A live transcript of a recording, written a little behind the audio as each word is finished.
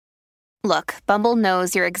Look, Bumble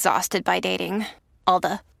knows you're exhausted by dating. All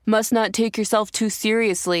the must not take yourself too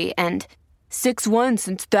seriously and 6'1"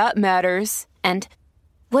 since that matters. And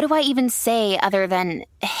what do I even say other than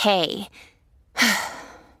hey?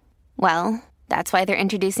 Well, that's why they're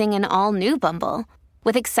introducing an all-new Bumble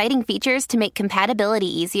with exciting features to make compatibility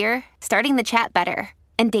easier, starting the chat better,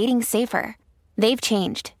 and dating safer. They've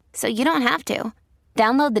changed, so you don't have to.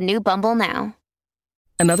 Download the new Bumble now.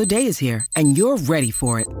 Another day is here, and you're ready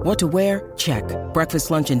for it. What to wear? Check.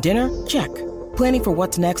 Breakfast, lunch, and dinner? Check. Planning for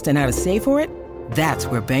what's next and how to save for it? That's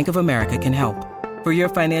where Bank of America can help. For your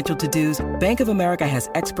financial to-dos, Bank of America has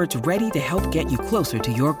experts ready to help get you closer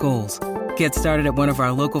to your goals. Get started at one of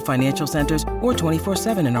our local financial centers or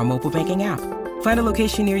 24/7 in our mobile banking app. Find a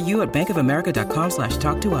location near you at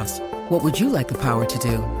bankofamerica.com/talktous. What would you like the power to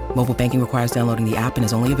do? Mobile banking requires downloading the app and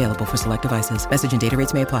is only available for select devices. Message and data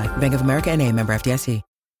rates may apply. Bank of America N.A., member FDIC.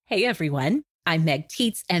 Hey everyone, I'm Meg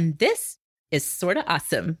Tietz, and this is Sorta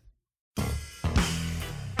Awesome.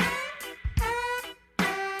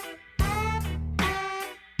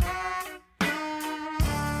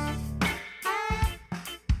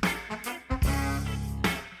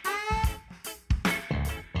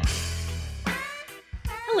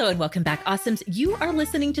 Hello and welcome back, Awesomes. You are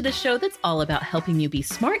listening to the show that's all about helping you be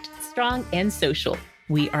smart, strong, and social.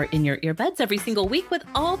 We are in your earbuds every single week with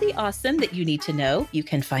all the awesome that you need to know. You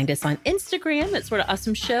can find us on Instagram at Sorta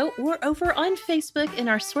Awesome Show or over on Facebook in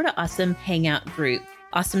our Sorta Awesome Hangout group.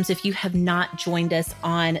 Awesomes, if you have not joined us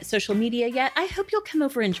on social media yet, I hope you'll come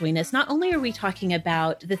over and join us. Not only are we talking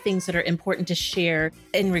about the things that are important to share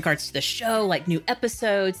in regards to the show, like new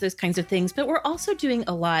episodes, those kinds of things, but we're also doing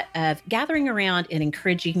a lot of gathering around and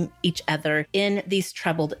encouraging each other in these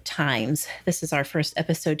troubled times. This is our first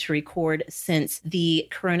episode to record since the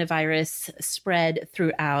coronavirus spread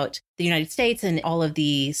throughout the United States and all of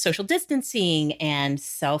the social distancing and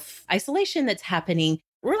self-isolation that's happening.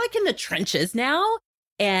 We're like in the trenches now.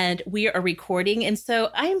 And we are recording. And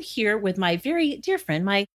so I'm here with my very dear friend,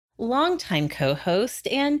 my longtime co-host,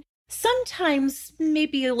 and sometimes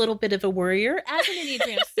maybe a little bit of a worrier as an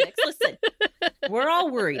Enneagram 6. Listen, we're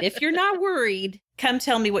all worried. If you're not worried, come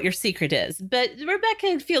tell me what your secret is. But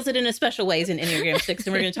Rebecca feels it in a special way as an Enneagram 6,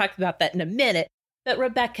 and we're going to talk about that in a minute. But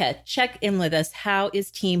Rebecca, check in with us. How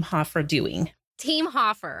is Team Hoffer doing? Team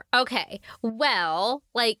Hoffer. Okay. Well,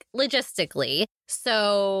 like logistically.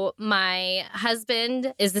 So my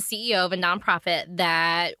husband is the CEO of a nonprofit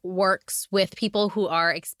that works with people who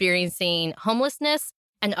are experiencing homelessness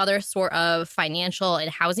and other sort of financial and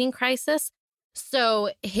housing crisis.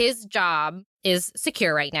 So his job is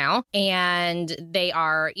secure right now, and they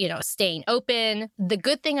are, staying open. The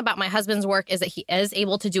good thing about my husband's work is that he is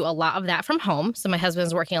able to do a lot of that from home. So my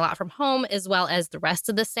husband's working a lot from home, as well as the rest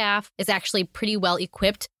of the staff is actually pretty well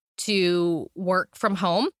equipped to work from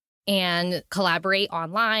home and collaborate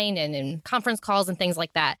online and in conference calls and things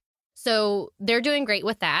like that. So they're doing great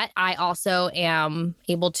with that. I also am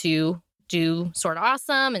able to do Sorta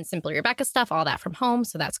Awesome and Simply Rebecca stuff, all that from home.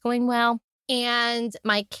 So that's going well. And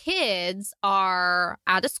my kids are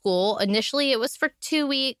out of school. Initially, it was for 2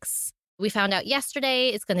 weeks. We found out yesterday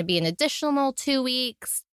it's going to be an additional 2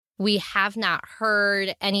 weeks. We have not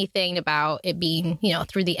heard anything about it being,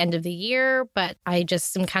 through the end of the year, but I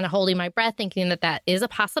just am kind of holding my breath thinking that that is a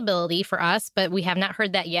possibility for us, but we have not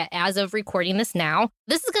heard that yet as of recording this now.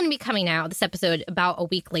 This is going to be coming out, this episode, about a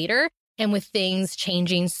week later. And with things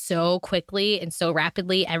changing so quickly and so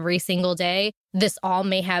rapidly every single day, this all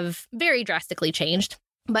may have very drastically changed.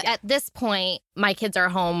 But at this point, my kids are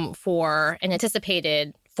home for an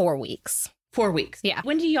anticipated 4 weeks. 4 weeks. Yeah.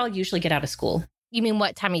 When do y'all usually get out of school? You mean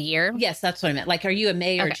what time of year? Yes, that's what I meant. Like, are you a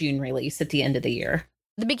May or June release at the end of the year?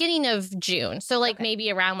 The beginning of June. So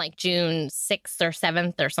maybe around June 6th or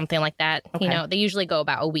 7th or something like that. Okay. They usually go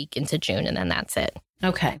about a week into June and then that's it.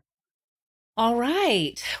 Okay. All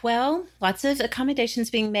right. Well, lots of accommodations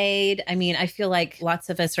being made. I mean, I feel like lots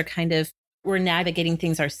of us are we're navigating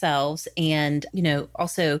things ourselves and,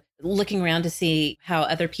 also looking around to see how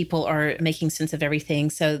other people are making sense of everything.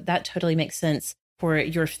 So that totally makes sense for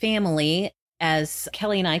your family. As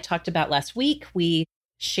Kelly and I talked about last week, we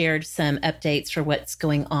shared some updates for what's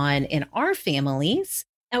going on in our families.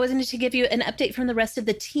 I wanted to give you an update from the rest of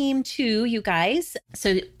the team too, you guys.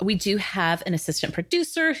 So we do have an assistant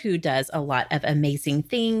producer who does a lot of amazing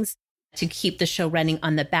things to keep the show running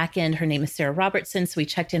on the back end. Her name is Sarah Robertson. So we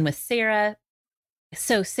checked in with Sarah.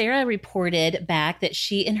 So Sarah reported back that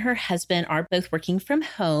she and her husband are both working from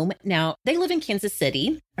home. Now, they live in Kansas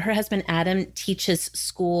City. Her husband, Adam, teaches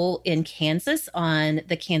school in Kansas on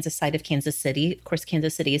the Kansas side of Kansas City. Of course,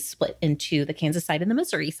 Kansas City is split into the Kansas side and the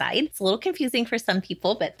Missouri side. It's a little confusing for some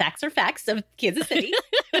people, but facts are facts of Kansas City.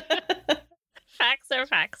 They're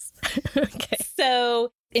facts. Okay.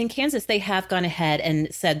 So in Kansas, they have gone ahead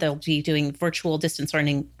and said they'll be doing virtual distance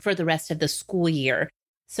learning for the rest of the school year.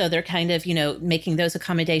 So they're kind of, making those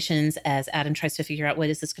accommodations as Adam tries to figure out what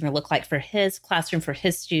is this going to look like for his classroom, for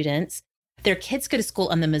his students. Their kids go to school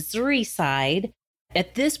on the Missouri side.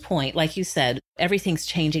 At this point, like you said, everything's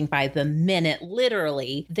changing by the minute.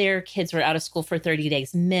 Literally, their kids were out of school for 30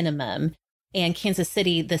 days minimum. And Kansas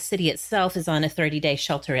City, the city itself, is on a 30-day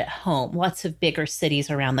shelter at home. Lots of bigger cities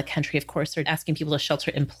around the country, of course, are asking people to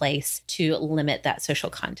shelter in place to limit that social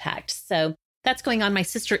contact. So that's going on. My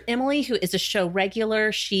sister Emily, who is a show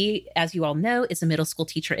regular, she, as you all know, is a middle school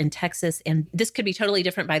teacher in Texas. And this could be totally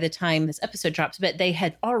different by the time this episode drops, but they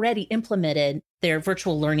had already implemented their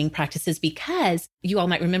virtual learning practices because you all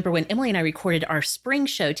might remember when Emily and I recorded our spring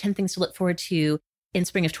show, 10 Things to Look Forward to in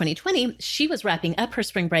spring of 2020, she was wrapping up her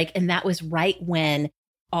spring break. And that was right when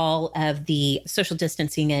all of the social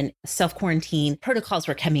distancing and self-quarantine protocols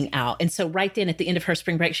were coming out. And so right then at the end of her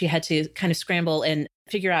spring break, she had to kind of scramble and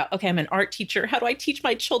figure out, okay, I'm an art teacher. How do I teach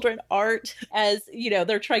my children art as,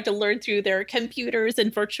 they're trying to learn through their computers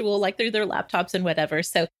and virtual, like through their laptops and whatever.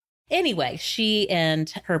 So anyway, she and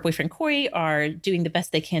her boyfriend, Corey, are doing the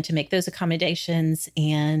best they can to make those accommodations.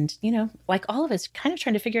 And, like all of us, kind of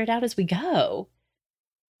trying to figure it out as we go.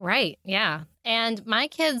 Right. Yeah. And my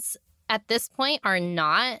kids at this point are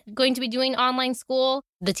not going to be doing online school.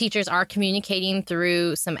 The teachers are communicating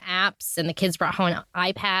through some apps and the kids brought home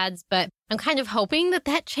iPads, but I'm kind of hoping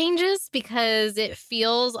that changes because it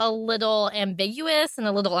feels a little ambiguous and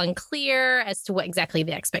a little unclear as to what exactly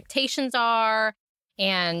the expectations are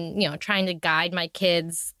and, trying to guide my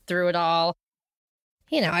kids through it all.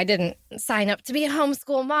 I didn't sign up to be a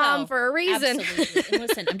homeschool mom for a reason. Absolutely. And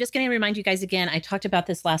listen, I'm just going to remind you guys again, I talked about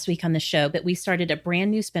this last week on the show, but we started a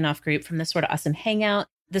brand new spinoff group from the Sort of Awesome Hangout.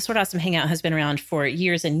 The Sort of Awesome Hangout has been around for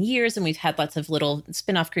years and years, and we've had lots of little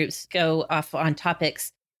spinoff groups go off on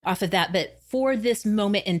topics off of that. But for this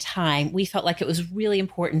moment in time, we felt like it was really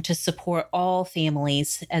important to support all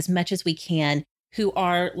families as much as we can who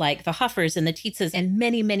are like the Hoffers and the Tietzes and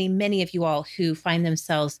many, many, many of you all who find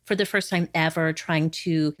themselves for the first time ever trying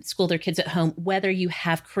to school their kids at home, whether you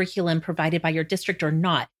have curriculum provided by your district or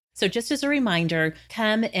not. So just as a reminder,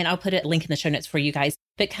 come and I'll put a link in the show notes for you guys,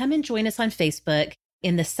 but come and join us on Facebook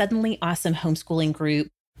in the Suddenly Awesome Homeschooling group.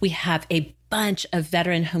 We have a bunch of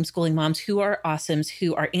veteran homeschooling moms who are awesomes,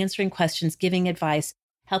 who are answering questions, giving advice,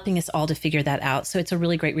 helping us all to figure that out. So it's a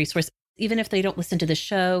really great resource. Even if they don't listen to the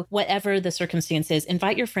show, whatever the circumstances,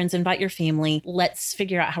 invite your friends, invite your family. Let's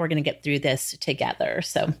figure out how we're going to get through this together.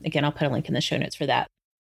 So again, I'll put a link in the show notes for that.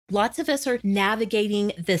 Lots of us are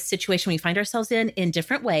navigating this situation we find ourselves in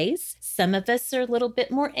different ways. Some of us are a little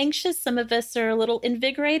bit more anxious. Some of us are a little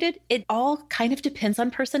invigorated. It all kind of depends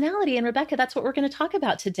on personality. And Rebecca, that's what we're going to talk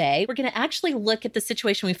about today. We're going to actually look at the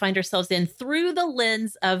situation we find ourselves in through the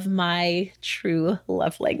lens of my true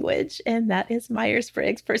love language. And that is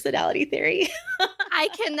Myers-Briggs personality theory. I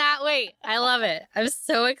cannot wait. I love it. I'm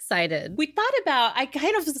so excited. We thought about, I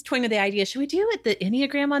kind of was toying with the idea, should we do the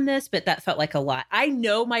Enneagram on this? But that felt like a lot. I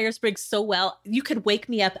know Myers-Briggs so well. You could wake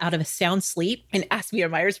me up out of a sound sleep and ask me a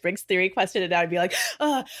Myers-Briggs theory question. And I'd be like,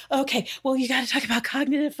 okay, well, you got to talk about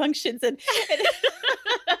cognitive functions. And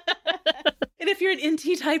and if you're an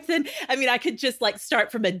NT type, then, I could just like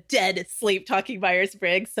start from a dead sleep talking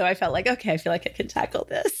Myers-Briggs. So I felt like, okay, I feel like I can tackle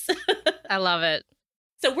this. I love it.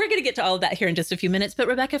 So we're going to get to all of that here in just a few minutes. But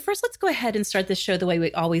Rebecca, first, let's go ahead and start this show the way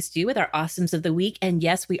we always do with our Awesomes of the Week. And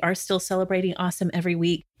yes, we are still celebrating awesome every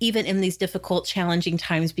week, even in these difficult, challenging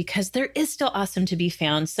times, because there is still awesome to be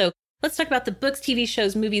found. So let's talk about the books, TV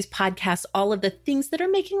shows, movies, podcasts, all of the things that are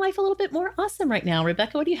making life a little bit more awesome right now.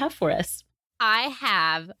 Rebecca, what do you have for us? I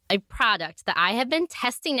have a product that I have been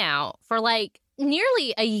testing out for like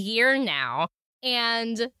nearly a year now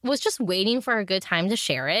and was just waiting for a good time to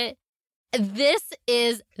share it. This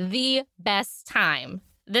is the best time.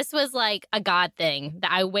 This was like a God thing that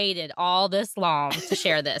I waited all this long to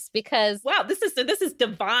share this because wow, this is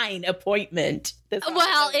divine appointment.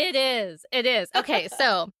 Well, it is. It is. Okay,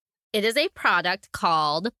 so it is a product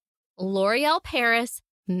called L'Oreal Paris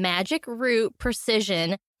Magic Root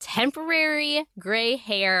Precision Temporary Gray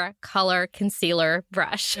Hair Color Concealer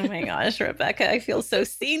Brush. Oh my gosh, Rebecca, I feel so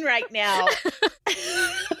seen right now.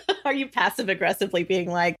 Are you passive aggressively being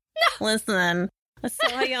like, listen, I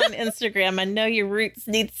saw you on Instagram. I know your roots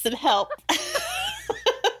need some help.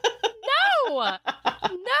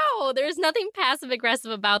 No, there's nothing passive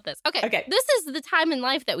aggressive about this. Okay. This is the time in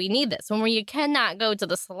life that we need this, when you cannot go to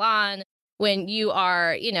the salon, when you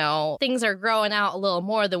are, things are growing out a little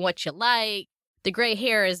more than what you like. The gray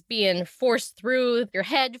hair is being forced through your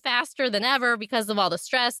head faster than ever because of all the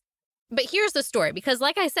stress. But here's the story, because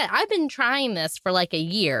like I said, I've been trying this for like a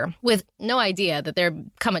year with no idea that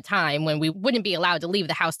there'd come a time when we wouldn't be allowed to leave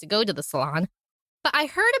the house to go to the salon. But I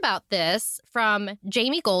heard about this from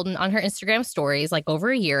Jamie Golden on her Instagram stories like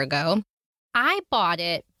over a year ago. I bought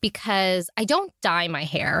it because I don't dye my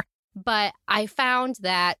hair, but I found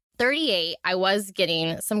that 38, I was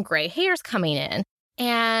getting some gray hairs coming in,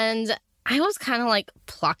 and I was kind of like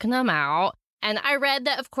plucking them out. And I read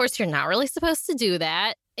that, of course, you're not really supposed to do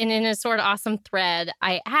that. And in a sort of awesome thread,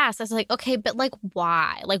 I asked, I was like, okay, but like,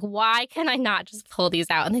 why? Like, why can I not just pull these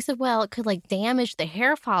out? And they said, well, it could like damage the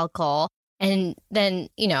hair follicle and then,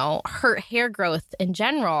 you know, hurt hair growth in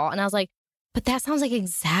general. And I was like, but that sounds like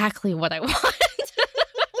exactly what I want.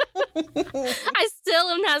 I still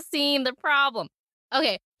am not seeing the problem.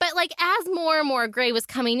 Okay. But like as more and more gray was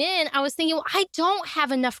coming in, I was thinking, well, I don't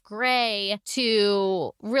have enough gray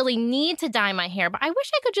to really need to dye my hair, but I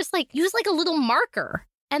wish I could just like use like a little marker.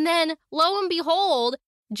 And then lo and behold,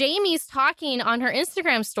 Jamie's talking on her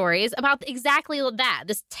Instagram stories about exactly that,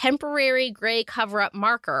 this temporary gray cover-up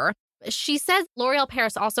marker. She says L'Oreal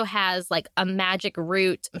Paris also has like a magic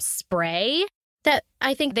root spray that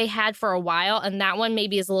I think they had for a while. And that one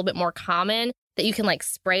maybe is a little bit more common, that you can like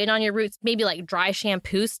spray it on your roots, maybe like dry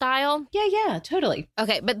shampoo style. Yeah, totally.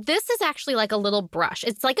 Okay, but this is actually like a little brush.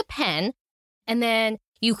 It's like a pen. And then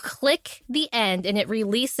you click the end and it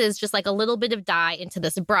releases just like a little bit of dye into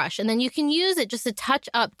this brush. And then you can use it just to touch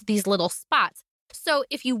up these little spots. So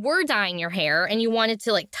if you were dyeing your hair and you wanted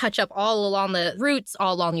to like touch up all along the roots,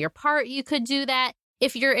 all along your part, you could do that.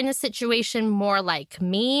 If you're in a situation more like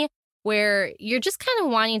me, where you're just kind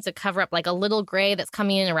of wanting to cover up like a little gray that's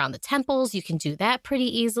coming in around the temples, you can do that pretty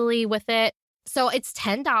easily with it. So it's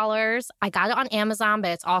 $10. I got it on Amazon, but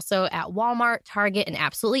it's also at Walmart, Target, and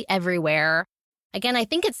absolutely everywhere. Again, I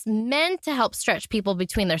think it's meant to help stretch people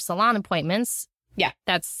between their salon appointments. Yeah.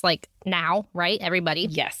 That's like now, right? Everybody.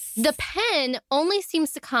 Yes. The pen only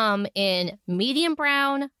seems to come in medium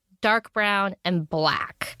brown, dark brown, and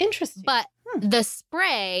black. Interesting. But the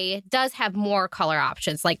spray does have more color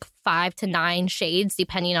options, like 5 to 9 shades,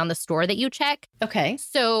 depending on the store that you check. Okay.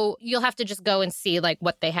 So you'll have to just go and see like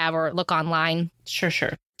what they have or look online. Sure.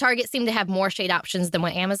 Target seemed to have more shade options than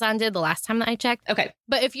what Amazon did the last time that I checked. Okay.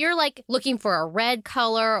 But if you're like looking for a red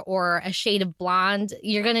color or a shade of blonde,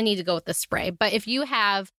 you're going to need to go with the spray. But if you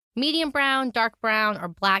have medium brown, dark brown, or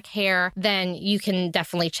black hair, then you can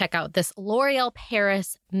definitely check out this L'Oreal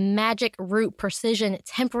Paris Magic Root Precision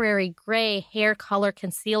Temporary Gray Hair Color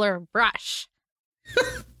Concealer Brush.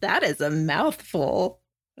 That is a mouthful.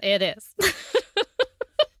 It is.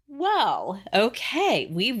 Well, okay.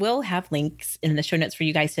 We will have links in the show notes for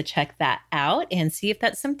you guys to check that out and see if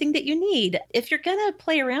that's something that you need. If you're going to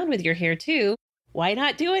play around with your hair too, why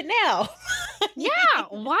not do it now? Yeah,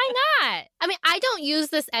 why not? I mean, I don't use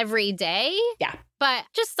this every day. Yeah. But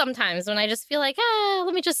just sometimes when I just feel like,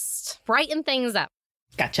 let me just brighten things up.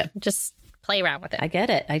 Gotcha. Just play around with it. I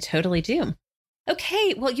get it. I totally do.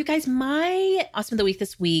 Okay. Well, you guys, my Awesome of the Week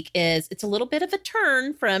this week it's a little bit of a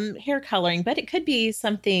turn from hair coloring, but it could be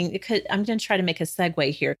something, I'm going to try to make a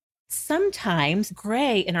segue here. Sometimes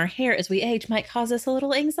gray in our hair as we age might cause us a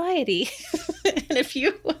little anxiety. And if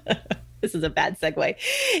you... This is a bad segue.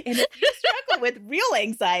 And if you struggle with real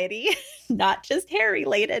anxiety, not just hair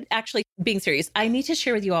related, actually being serious, I need to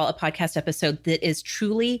share with you all a podcast episode that is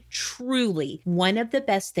truly, truly one of the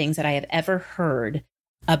best things that I have ever heard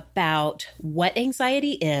about what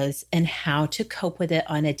anxiety is and how to cope with it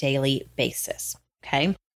on a daily basis.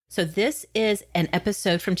 Okay. So this is an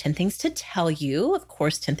episode from 10 Things to Tell You. Of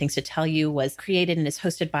course, 10 Things to Tell You was created and is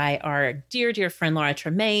hosted by our dear, dear friend, Laura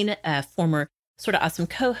Tremaine, a former Sort of Awesome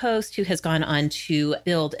co-host who has gone on to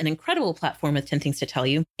build an incredible platform with 10 Things to Tell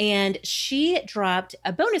You. And she dropped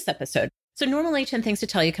a bonus episode. So normally 10 Things to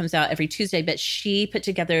Tell You comes out every Tuesday, but she put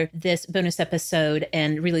together this bonus episode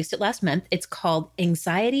and released it last month. It's called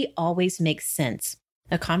Anxiety Always Makes Sense,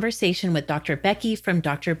 a conversation with Dr. Becky from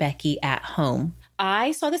Dr. Becky at Home.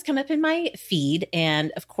 I saw this come up in my feed,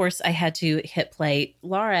 and of course, I had to hit play.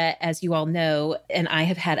 Laura, as you all know, and I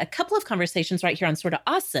have had a couple of conversations right here on Sort of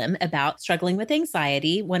Awesome about struggling with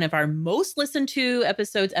anxiety. One of our most listened to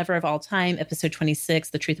episodes ever of all time, episode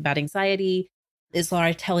 26, The Truth About Anxiety, is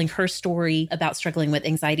Laura telling her story about struggling with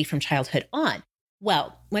anxiety from childhood on.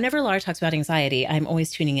 Well, whenever Laura talks about anxiety, I'm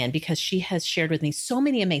always tuning in because she has shared with me so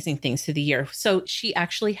many amazing things through the year. So she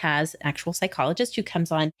actually has an actual psychologist who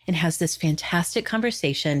comes on and has this fantastic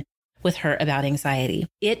conversation with her about anxiety.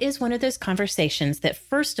 It is one of those conversations that,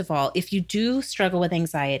 first of all, if you do struggle with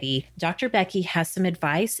anxiety, Dr. Becky has some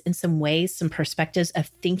advice and some ways, some perspectives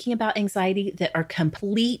of thinking about anxiety that are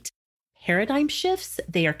complete paradigm shifts.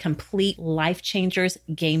 They are complete life changers,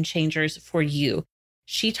 game changers for you.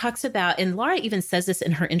 She talks about, and Laura even says this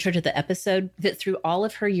in her intro to the episode, that through all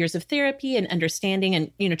of her years of therapy and understanding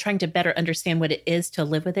and, trying to better understand what it is to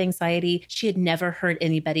live with anxiety, she had never heard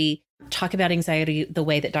anybody talk about anxiety the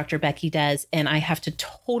way that Dr. Becky does. And I have to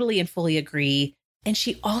totally and fully agree. And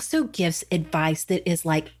she also gives advice that is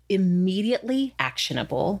like immediately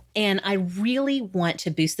actionable. And I really want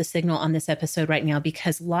to boost the signal on this episode right now,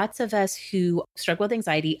 because lots of us who struggle with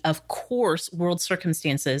anxiety, of course, world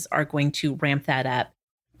circumstances are going to ramp that up.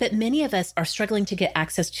 But many of us are struggling to get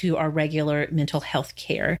access to our regular mental health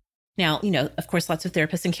care. Now, of course, lots of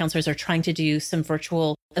therapists and counselors are trying to do some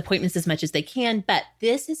virtual appointments as much as they can, but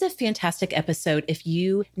this is a fantastic episode if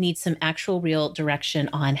you need some actual real direction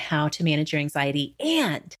on how to manage your anxiety.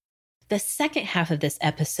 And the second half of this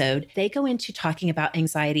episode, they go into talking about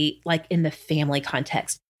anxiety like in the family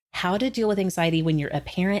context, how to deal with anxiety when you're a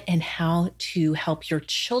parent and how to help your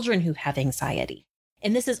children who have anxiety.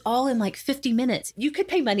 And this is all in like 50 minutes. You could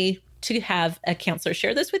pay money to have a counselor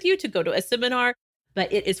share this with you, to go to a seminar,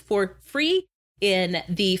 but it is for free in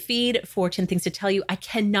the feed for 10 Things to Tell You. I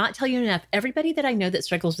cannot tell you enough. Everybody that I know that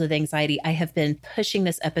struggles with anxiety, I have been pushing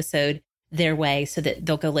this episode their way so that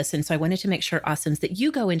they'll go listen. So I wanted to make sure, Awesomes, that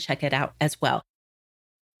you go and check it out as well.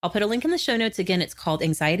 I'll put a link in the show notes. Again, it's called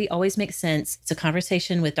Anxiety Always Makes Sense. It's a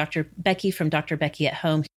conversation with Dr. Becky from Dr. Becky at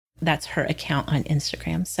Home. That's her account on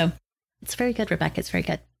Instagram. So it's very good, Rebecca. It's very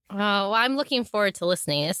good. Oh, well, I'm looking forward to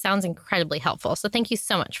listening. It sounds incredibly helpful. So thank you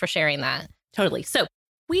so much for sharing that. Totally. So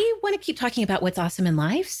we want to keep talking about what's awesome in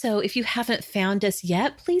life. So if you haven't found us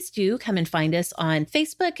yet, please do come and find us on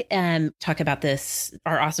Facebook and talk about this,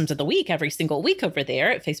 our Awesomes of the Week, every single week over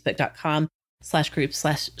there at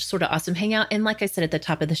facebook.com/group/sorta awesome hangout. And like I said at the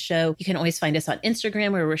top of the show, you can always find us on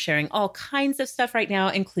Instagram, where we're sharing all kinds of stuff right now,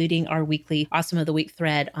 including our weekly Awesome of the Week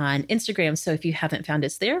thread on Instagram. So if you haven't found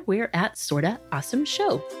us there, we're at Sorta Awesome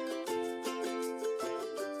Show.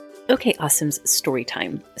 Okay, Awesomes, story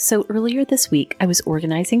time. So earlier this week, I was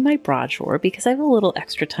organizing my bra drawer because I have a little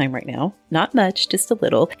extra time right now. Not much, just a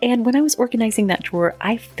little. And when I was organizing that drawer,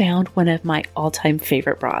 I found one of my all-time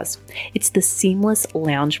favorite bras. It's the Seamless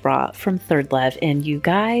Lounge Bra from Third Love. And you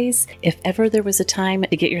guys, if ever there was a time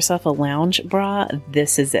to get yourself a lounge bra,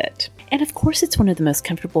 this is it. And of course, it's one of the most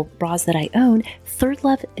comfortable bras that I own. Third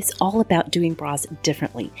Love is all about doing bras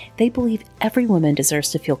differently. They believe every woman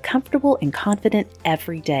deserves to feel comfortable and confident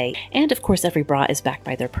every day. And of course, every bra is backed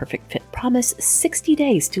by their Perfect Fit Promise, 60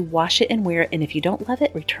 days to wash it and wear it. And if you don't love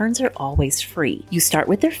it, returns are always free. You start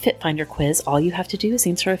with their Fit Finder quiz. All you have to do is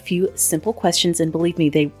answer a few simple questions. And believe me,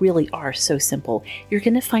 they really are so simple. You're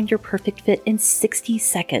going to find your perfect fit in 60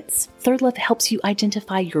 seconds. Third Love helps you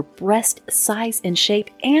identify your breast size and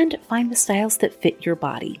shape and find the styles that fit your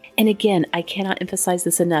body. And again, I cannot emphasize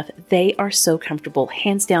this enough. They are so comfortable.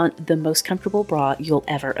 Hands down, the most comfortable bra you'll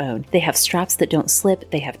ever own. They have straps that don't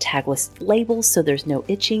slip. They have tagless labels, so there's no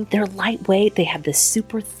itching. They're lightweight. They have the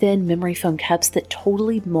super thin memory foam cups that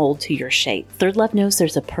totally mold to your shape. Third Love knows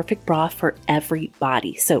there's a perfect bra for every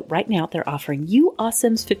body. So right now, they're offering you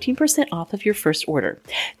Awesomes 15% off of your first order.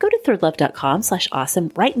 Go to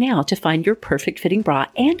thirdlove.com/awesome right now to find your perfect fitting bra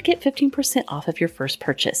and get 15% off of your first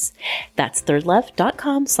purchase. That's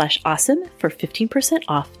thirdlove.com/awesome for 15%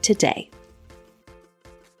 off today.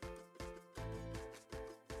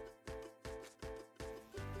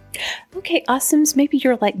 Okay, Awesomes, maybe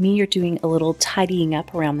you're like me, you're doing a little tidying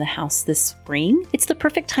up around the house this spring. It's the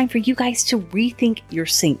perfect time for you guys to rethink your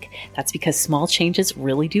sink. That's because small changes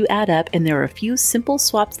really do add up, and there are a few simple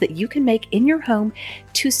swaps that you can make in your home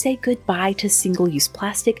to say goodbye to single-use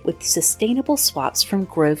plastic with sustainable swaps from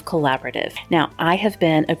Grove Collaborative. Now, I have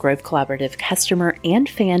been a Grove Collaborative customer and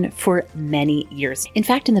fan for many years. In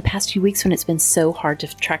fact, in the past few weeks when it's been so hard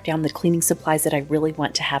to track down the cleaning supplies that I really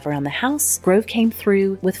want to have around the house, Grove came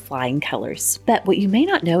through with flying colors. But what you may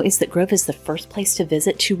not know is that Grove is the first place to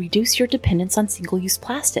visit to reduce your dependence on single-use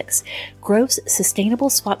plastics. Grove's Sustainable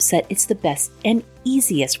Swap Set is the best and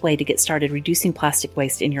easiest way to get started reducing plastic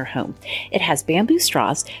waste in your home. It has bamboo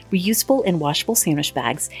straws, reusable and washable sandwich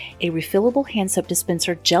bags, a refillable hand soap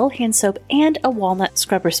dispenser, gel hand soap, and a walnut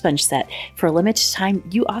scrubber sponge set. For a limited time,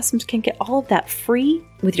 you Awesomes can get all of that free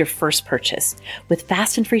with your first purchase. With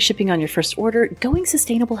fast and free shipping on your first order, going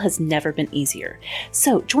sustainable has never been easier.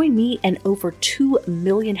 So join me and over 2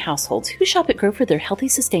 million households who shop at Grove for their healthy,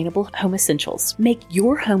 sustainable home essentials. Make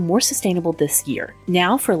your home more sustainable this year.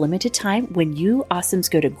 Now, for a limited time, when you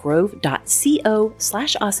awesomes go to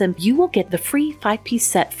grove.co/awesome, you will get the free 5-piece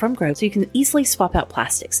set from Grove so you can easily swap out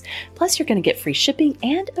plastics. Plus, you're going to get free shipping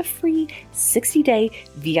and a free 60-day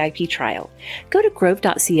VIP trial. Go to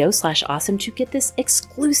grove.co/awesome to get this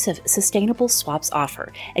exclusive sustainable swaps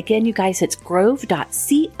offer. Again, you guys, it's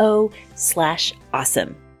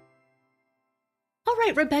grove.co/awesome. All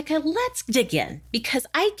right, Rebecca, let's dig in, because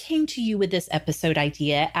I came to you with this episode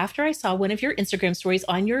idea after I saw one of your Instagram stories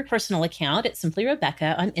on your personal account at Simply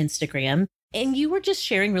Rebecca on Instagram. And you were just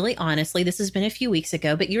sharing really honestly, this has been a few weeks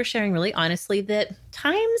ago, but you were sharing really honestly that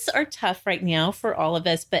times are tough right now for all of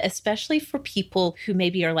us, but especially for people who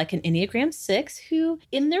maybe are like an Enneagram 6, who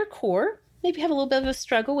in their core maybe have a little bit of a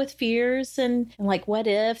struggle with fears and like what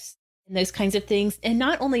ifs and those kinds of things. And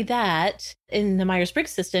not only that, in the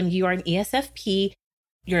Myers-Briggs system, you are an ESFP,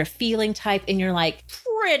 you're a feeling type, and you're like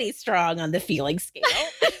pretty strong on the feeling scale.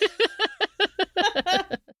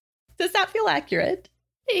 Does that feel accurate?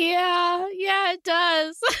 Yeah, it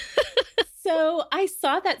does. So I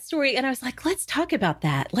saw that story and I was like, let's talk about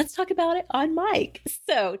that. Let's talk about it on mic.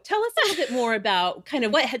 So tell us a little bit more about kind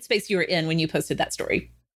of what headspace you were in when you posted that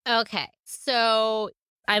story. Okay, so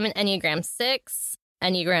I'm an Enneagram 6.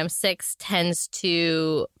 Enneagram 6 tends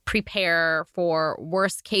to prepare for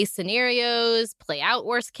worst case scenarios, play out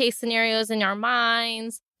worst case scenarios in our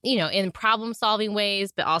minds, you know, in problem solving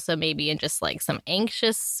ways, but also maybe in just like some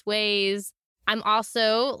anxious ways. I'm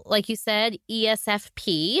also, like you said,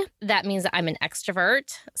 ESFP. That means that I'm an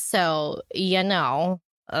extrovert. So, you know,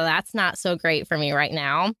 that's not so great for me right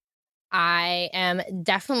now. I am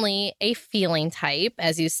definitely a feeling type,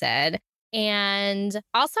 as you said. And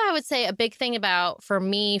also, I would say a big thing for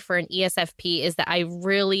me, for an ESFP, is that I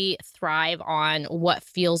really thrive on what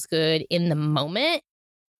feels good in the moment.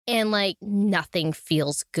 And like nothing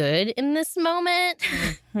feels good in this moment.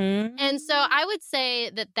 Mm-hmm. And so I would say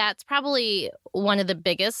that that's probably one of the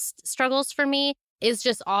biggest struggles for me, is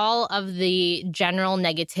just all of the general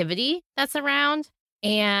negativity that's around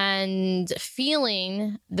and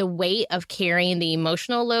feeling the weight of carrying the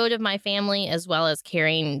emotional load of my family, as well as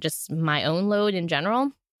carrying just my own load in general.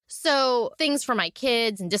 So things for my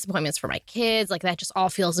kids and disappointments for my kids, like that just all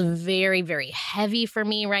feels very, very heavy for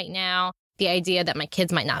me right now. The idea that my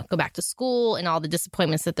kids might not go back to school and all the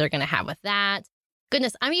disappointments that they're going to have with that.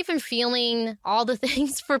 Goodness, I'm even feeling all the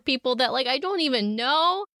things for people that like I don't even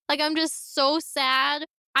know. Like I'm just so sad.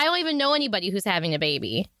 I don't even know anybody who's having a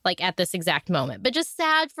baby like at this exact moment, but just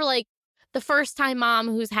sad for like the first time mom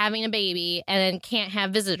who's having a baby and then can't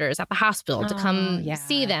have visitors at the hospital to come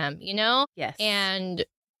see them, you know? Yes. And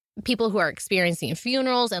people who are experiencing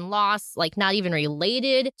funerals and loss, like not even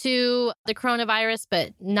related to the coronavirus,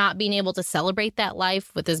 but not being able to celebrate that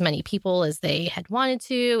life with as many people as they had wanted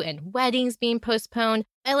to, and weddings being postponed.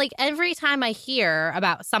 And like every time I hear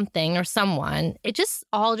about something or someone, it just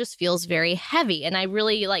all just feels very heavy. And I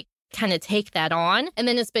really like kind of take that on. And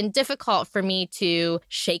then it's been difficult for me to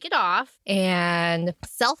shake it off and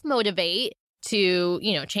self-motivate to,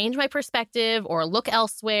 you know, change my perspective or look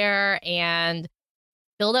elsewhere and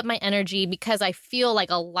build up my energy, because I feel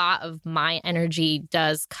like a lot of my energy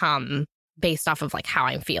does come based off of like how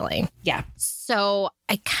I'm feeling. Yeah. So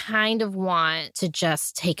I kind of want to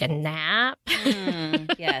just take a nap.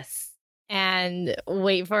 Yes. And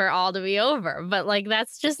wait for it all to be over. But like,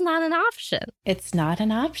 that's just not an option. It's not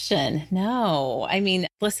an option. No. I mean,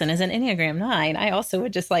 listen, as an Enneagram 9, I also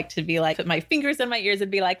would just like to be like, put my fingers in my ears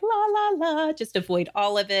and be like, la, la, la, just avoid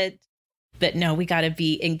all of it. But no, we got to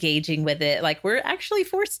be engaging with it. Like we're actually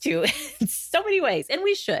forced to in so many ways. And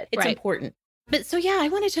we should. It's important. But so, yeah, I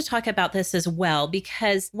wanted to talk about this as well,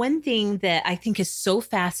 because one thing that I think is so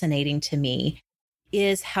fascinating to me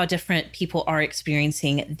is how different people are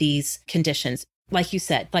experiencing these conditions. Like you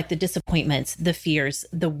said, like the disappointments, the fears,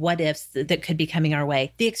 the what ifs that could be coming our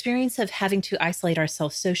way, the experience of having to isolate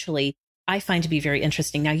ourselves socially, I find to be very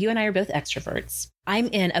interesting. Now, you and I are both extroverts. I'm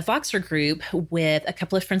in a Voxer group with a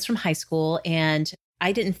couple of friends from high school, and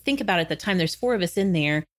I didn't think about it at the time. There's 4 of us in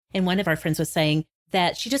there. And one of our friends was saying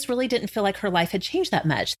that she just really didn't feel like her life had changed that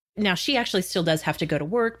much. Now, she actually still does have to go to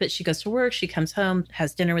work, but she goes to work, she comes home,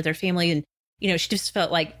 has dinner with her family. And, you know, she just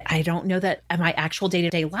felt like, I don't know that my actual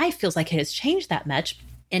day-to-day life feels like it has changed that much.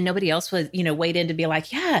 And nobody else was, you know, weighed in to be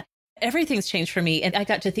like, yeah, everything's changed for me. And I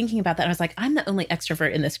got to thinking about that. And I was like, I'm the only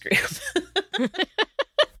extrovert in this group.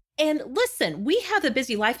 And listen, we have a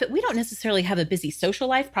busy life, but we don't necessarily have a busy social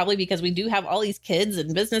life, probably because we do have all these kids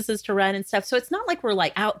and businesses to run and stuff. So it's not like we're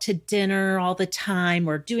like out to dinner all the time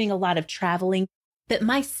or doing a lot of traveling. But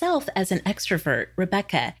myself as an extrovert,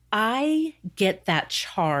 Rebecca, I get that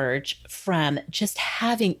charge from just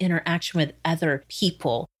having interaction with other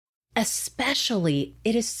people. Especially,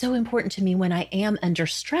 it is so important to me when I am under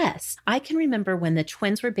stress. I can remember when the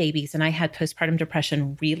twins were babies and I had postpartum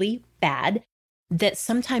depression really bad, that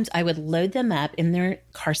sometimes I would load them up in their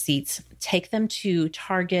car seats, take them to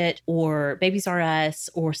Target or Babies R Us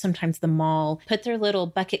or sometimes the mall, put their little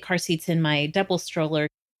bucket car seats in my double stroller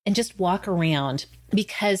and just walk around,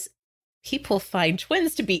 because people find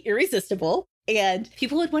twins to be irresistible. And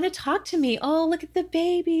people would want to talk to me. Oh, look at the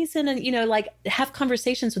babies. And, like have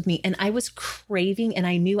conversations with me. And I was craving, and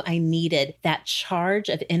I knew I needed that charge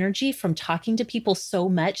of energy from talking to people so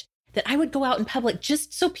much that I would go out in public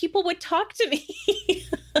just so people would talk to me.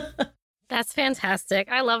 That's fantastic.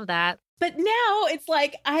 I love that. But now it's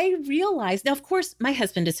like, I realize now, of course, my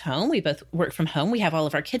husband is home. We both work from home. We have all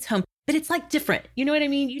of our kids home, but it's like different. You know what I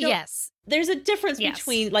mean? Yes. There's a difference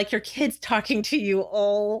between like your kids talking to you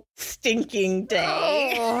all stinking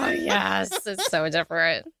day. Oh, yes. It's so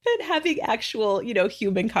different. And having actual,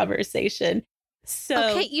 human conversation. So,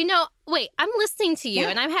 okay, wait, I'm listening to you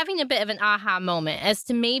and I'm having a bit of an aha moment as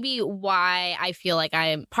to maybe why I feel like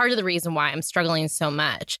I'm part of the reason why I'm struggling so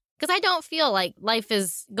much. Because I don't feel like life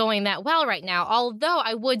is going that well right now. Although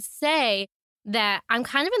I would say that I'm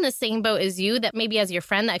kind of in the same boat as you, that maybe as your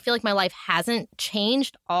friend, that I feel like my life hasn't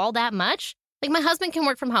changed all that much. Like my husband can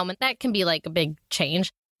work from home and that can be like a big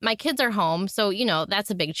change. My kids are home, so, that's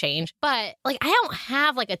a big change. But like, I don't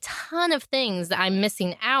have like a ton of things that I'm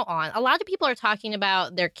missing out on. A lot of people are talking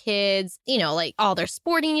about their kids, like all their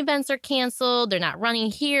sporting events are canceled. They're not running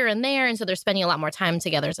here and there. And so they're spending a lot more time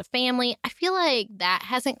together as a family. I feel like that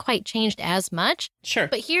hasn't quite changed as much. Sure.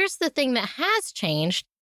 But here's the thing that has changed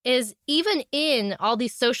is even in all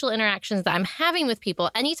these social interactions that I'm having with people,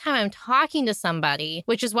 anytime I'm talking to somebody,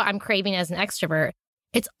 which is what I'm craving as an extrovert,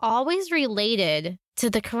 it's always related to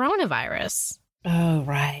the coronavirus. Oh,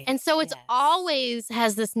 right. And so it's always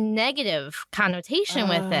has this negative connotation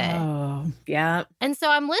with it. Oh, yeah. And so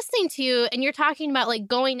I'm listening to you and you're talking about like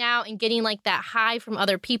going out and getting like that high from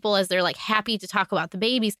other people as they're like happy to talk about the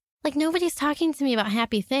babies. Like nobody's talking to me about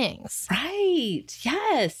happy things. Right.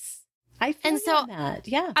 Yes. I feel that.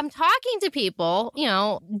 Yeah. I'm talking to people,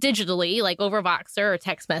 digitally, like over Voxer or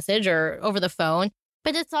text message or over the phone.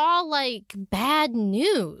 But it's all like bad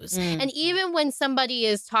news. And even when somebody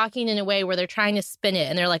is talking in a way where they're trying to spin it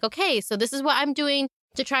and they're like, okay, so this is what I'm doing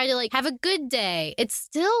to try to like have a good day. It's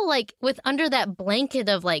still like with under that blanket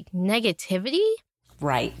of like negativity.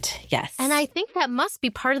 Right. Yes. And I think that must be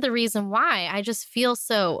part of the reason why I just feel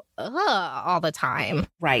so all the time.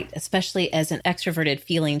 Right. Especially as an extroverted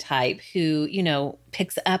feeling type who,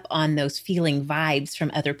 picks up on those feeling vibes from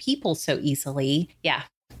other people so easily. Yeah,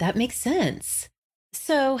 that makes sense.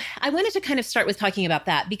 So I wanted to kind of start with talking about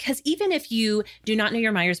that, because even if you do not know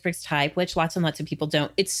your Myers-Briggs type, which lots and lots of people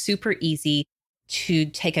don't, it's super easy to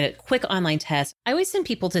take a quick online test. I always send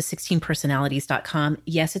people to 16personalities.com.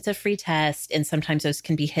 Yes, it's a free test, and sometimes those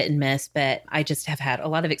can be hit and miss, but I just have had a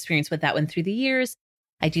lot of experience with that one through the years.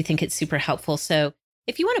 I do think it's super helpful. So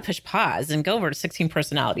if you want to push pause and go over to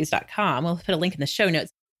 16personalities.com, we'll put a link in the show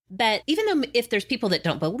notes. But even though if there's people that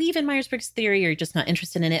don't believe in Myers-Briggs theory or you're just not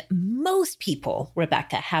interested in it, most people,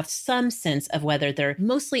 Rebecca, have some sense of whether they're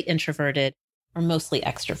mostly introverted or mostly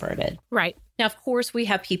extroverted. Right. Now, of course, we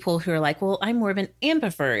have people who are like, well, I'm more of an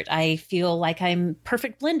ambivert. I feel like I'm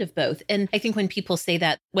perfect blend of both. And I think when people say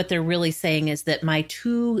that, what they're really saying is that my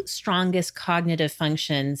two strongest cognitive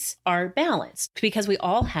functions are balanced, because we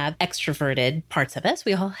all have extroverted parts of us.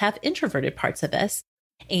 We all have introverted parts of us.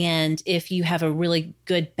 And if you have a really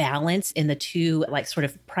good balance in the two, like sort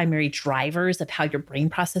of primary drivers of how your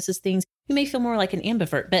brain processes things, you may feel more like an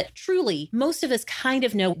ambivert. But truly, most of us kind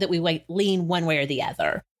of know that we lean one way or the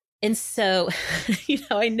other. And so,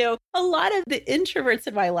 I know a lot of the introverts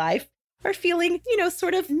in my life are feeling,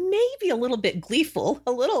 sort of maybe a little bit gleeful,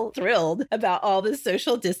 a little thrilled about all the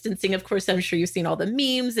social distancing. Of course, I'm sure you've seen all the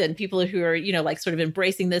memes and people who are, like sort of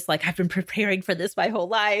embracing this, like I've been preparing for this my whole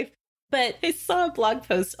life. But I saw a blog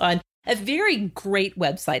post on a very great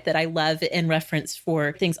website that I love and reference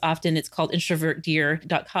for things often. It's called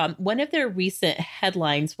introvertdear.com. One of their recent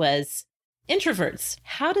headlines was, Introverts,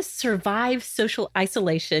 how to survive social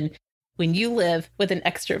isolation when you live with an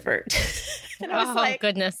extrovert. And I was like,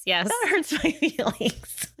 goodness, yes. That hurts my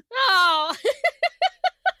feelings. Oh,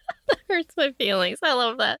 that hurts my feelings. I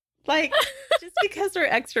love that. Like, just because we're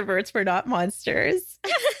extroverts, we're not monsters.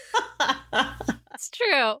 It's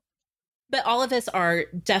true. But all of us are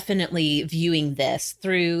definitely viewing this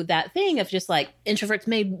through that thing of just like introverts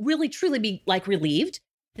may really truly be like relieved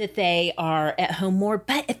that they are at home more.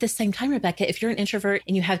 But at the same time, Rebecca, if you're an introvert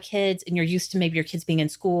and you have kids and you're used to maybe your kids being in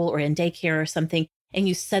school or in daycare or something, and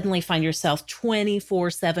you suddenly find yourself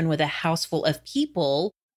 24/7 with a house full of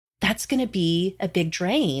people, that's going to be a big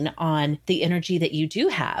drain on the energy that you do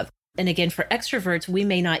have. And again, for extroverts, we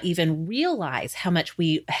may not even realize how much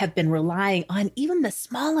we have been relying on even the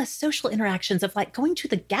smallest social interactions of like going to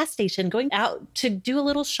the gas station, going out to do a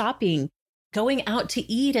little shopping, going out to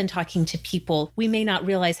eat and talking to people. We may not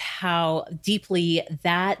realize how deeply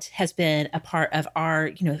that has been a part of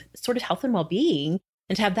our, sort of health and well-being.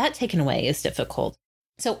 And to have that taken away is difficult.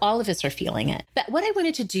 So all of us are feeling it. But what I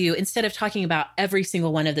wanted to do, instead of talking about every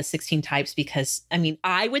single one of the 16 types, because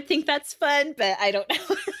I would think that's fun, but I don't know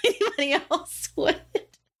if anybody else would.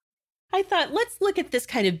 I thought, let's look at this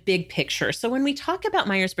kind of big picture. So when we talk about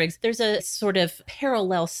Myers-Briggs, there's a sort of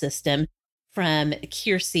parallel system from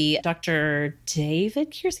Keirsey, Dr.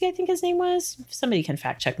 David Keirsey, I think his name was. Somebody can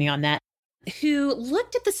fact check me on that, who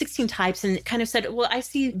looked at the 16 types and kind of said, well, I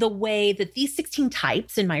see the way that these 16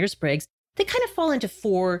 types in Myers-Briggs, they kind of fall into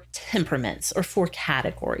 4 temperaments or 4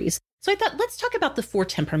 categories. So I thought, let's talk about the 4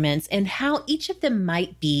 temperaments and how each of them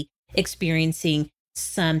might be experiencing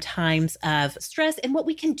some times of stress and what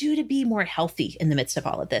we can do to be more healthy in the midst of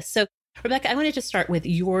all of this. So Rebecca, I wanted to start with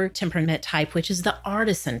your temperament type, which is the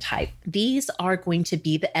artisan type. These are going to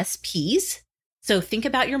be the SPs. So think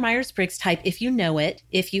about your Myers-Briggs type if you know it.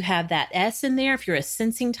 If you have that S in there, if you're a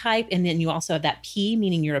sensing type, and then you also have that P,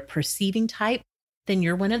 meaning you're a perceiving type, then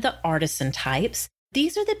you're one of the artisan types.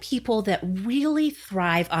 These are the people that really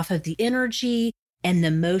thrive off of the energy and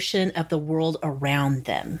the motion of the world around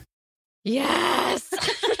them. Yes.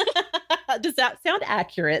 Does that sound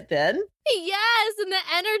accurate then? Yes. And the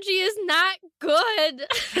energy is not good.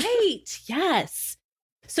 Right. Yes.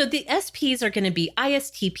 So the SPs are going to be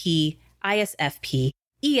ISTP, ISFP,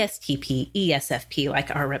 ESTP, ESFP,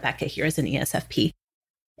 like our Rebecca here is an ESFP.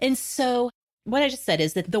 And so what I just said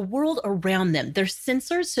is that the world around them, their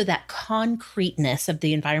sensors, so that concreteness of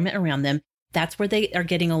the environment around them, that's where they are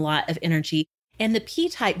getting a lot of energy. And the P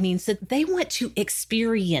type means that they want to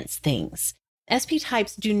experience things. SP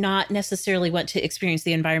types do not necessarily want to experience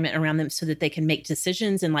the environment around them so that they can make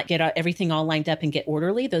decisions and like get everything all lined up and get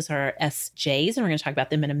orderly. Those are SJs, and we're going to talk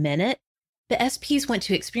about them in a minute. The SPs want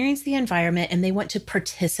to experience the environment and they want to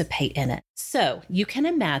participate in it. So you can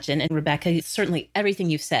imagine, and Rebecca, certainly everything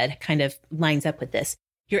you've said kind of lines up with this.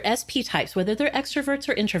 Your SP types, whether they're extroverts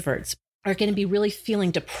or introverts, are going to be really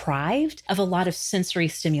feeling deprived of a lot of sensory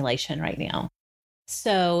stimulation right now.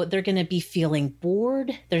 So they're going to be feeling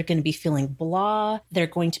bored. They're going to be feeling blah. They're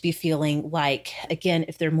going to be feeling like, again,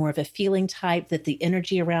 if they're more of a feeling type, that the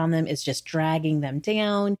energy around them is just dragging them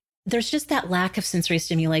down. There's just that lack of sensory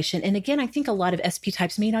stimulation. And again, I think a lot of SP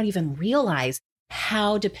types may not even realize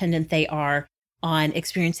how dependent they are on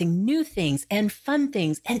experiencing new things and fun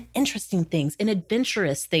things and interesting things and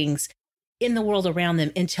adventurous things in the world around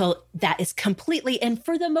them until that is completely, and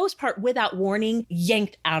for the most part, without warning,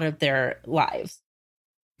 yanked out of their lives.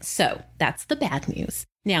 So that's the bad news.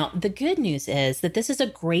 Now, the good news is that this is a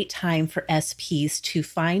great time for SPs to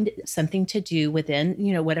find something to do within,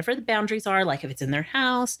 whatever the boundaries are, like if it's in their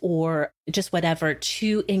house or just whatever,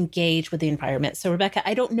 to engage with the environment. So Rebecca,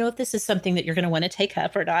 I don't know if this is something that you're going to want to take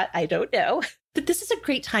up or not. I don't know. But this is a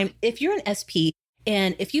great time. If you're an SP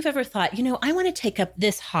and if you've ever thought, I want to take up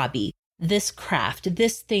this hobby, this craft,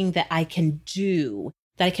 this thing that I can do,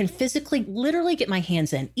 that I can physically, literally get my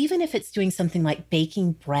hands in, even if it's doing something like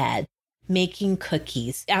baking bread, making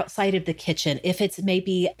cookies outside of the kitchen, if it's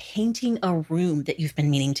maybe painting a room that you've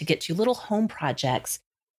been meaning to get to, little home projects.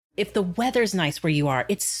 If the weather's nice where you are,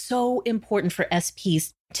 it's so important for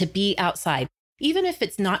SPs to be outside. Even if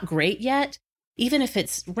it's not great yet, even if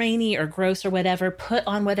it's rainy or gross or whatever, put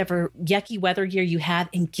on whatever yucky weather gear you have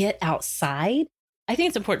and get outside. I think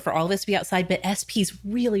it's important for all of us to be outside, but SPs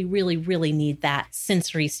really, really, really need that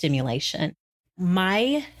sensory stimulation.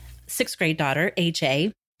 My 6th grade daughter,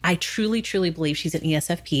 AJ, I truly, truly believe she's an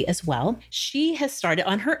ESFP as well. She has started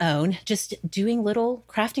on her own, just doing little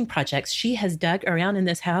crafting projects. She has dug around in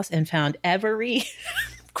this house and found every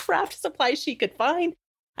craft supply she could find.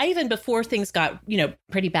 I even, before things got,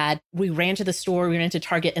 pretty bad, we ran to the store, we ran to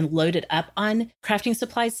Target and loaded up on crafting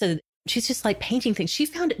supplies. So she's just like painting things. She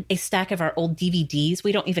found a stack of our old DVDs.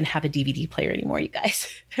 We don't even have a DVD player anymore, you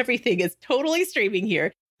guys. Everything is totally streaming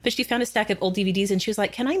here. But she found a stack of old DVDs and she was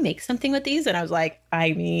like, can I make something with these? And I was like,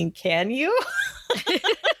 can you?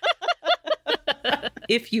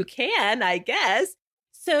 If you can, I guess.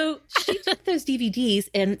 So she took those DVDs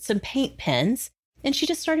and some paint pens and she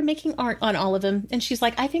just started making art on all of them. And she's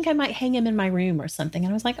like, I think I might hang them in my room or something.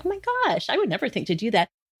 And I was like, oh my gosh, I would never think to do that.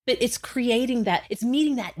 But it's creating that, it's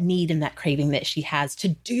meeting that need and that craving that she has to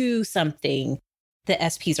do something that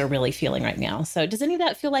SPs are really feeling right now. So does any of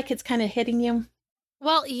that feel like it's kind of hitting you?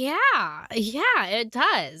 Well, yeah, it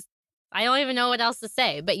does. I don't even know what else to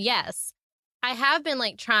say. But yes, I have been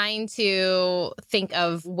like trying to think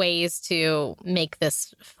of ways to make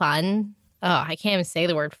this fun. Oh, I can't even say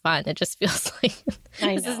the word fun. It just feels like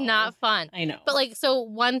this is not fun. I know. But like, so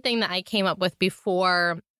one thing that I came up with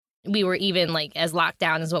before we were even like as locked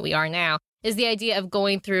down as what we are now is the idea of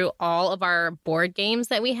going through all of our board games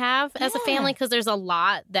that we have as a family, because there's a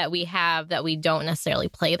lot that we have that we don't necessarily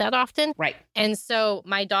play that often. Right. And so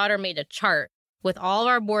my daughter made a chart with all of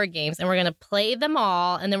our board games, and we're going to play them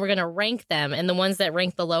all, and then we're going to rank them. And the ones that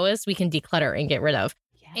rank the lowest, we can declutter and get rid of.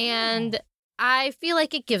 Yeah. And I feel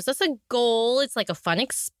like it gives us a goal. It's like a fun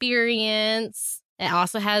experience. It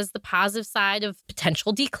also has the positive side of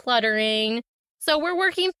potential decluttering. So we're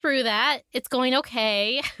working through that. It's going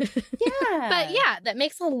okay. Yeah. But yeah, that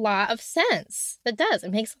makes a lot of sense. That does. It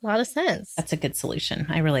makes a lot of sense. That's a good solution.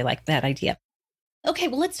 I really like that idea. Okay,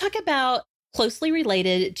 well, let's talk about closely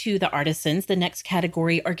related to the artisans. The next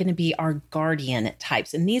category are going to be our guardian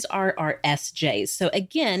types, and these are our SJs. So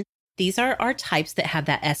again, these are our types that have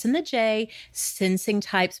that S and the J, sensing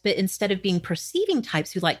types, but instead of being perceiving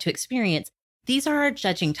types who like to experience, these are our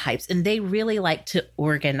judging types, and they really like to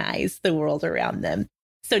organize the world around them.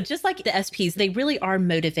 So just like the SPs, they really are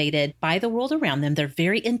motivated by the world around them. They're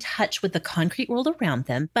very in touch with the concrete world around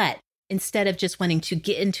them. But instead of just wanting to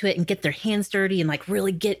get into it and get their hands dirty and like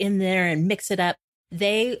really get in there and mix it up,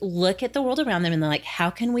 they look at the world around them and they're like, how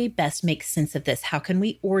can we best make sense of this? How can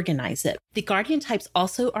we organize it? The guardian types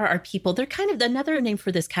also are our people. They're kind of, another name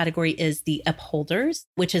for this category is the upholders,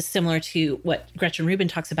 which is similar to what Gretchen Rubin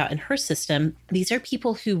talks about in her system. These are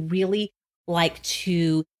people who really like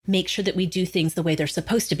to make sure that we do things the way they're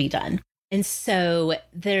supposed to be done. And so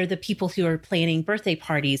they're the people who are planning birthday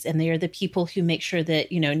parties, and they are the people who make sure that,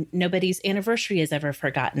 nobody's anniversary is ever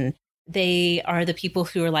forgotten. They are the people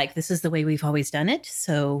who are like, this is the way we've always done it,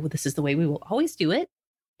 so this is the way we will always do it.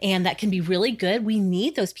 And that can be really good. We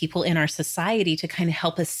need those people in our society to kind of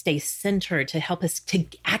help us stay centered, to help us to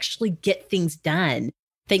actually get things done.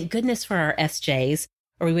 Thank goodness for our SJs,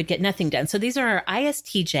 or we would get nothing done. So these are our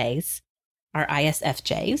ISTJs, our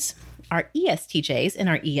ISFJs, our ESTJs, and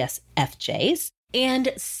our ESFJs.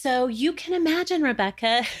 And so you can imagine,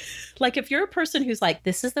 Rebecca, like if you're a person who's like,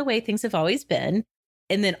 this is the way things have always been,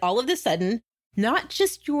 and then all of a sudden, not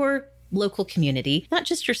just your local community, not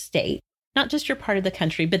just your state, not just your part of the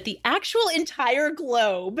country, but the actual entire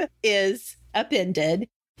globe is upended.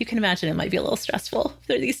 You can imagine it might be a little stressful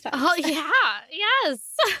for these times. Oh, yeah.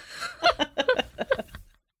 Yes.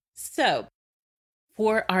 So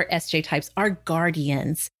for our SJ types, our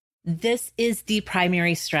guardians, this is the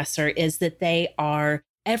primary stressor, is that they are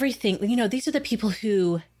everything. These are the people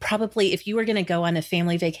who probably, if you were going to go on a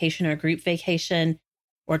family vacation or a group vacation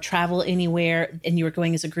or travel anywhere and you were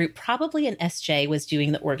going as a group, probably an SJ was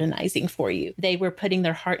doing the organizing for you. They were putting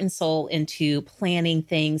their heart and soul into planning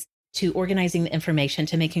things, to organizing the information,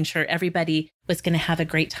 to making sure everybody was going to have a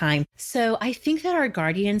great time. So I think that our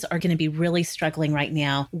guardians are going to be really struggling right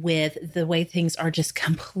now with the way things are just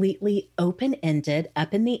completely open-ended,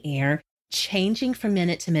 up in the air, changing from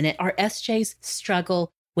minute to minute. Our SJs struggle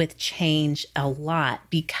with change a lot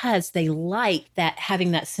because they like that,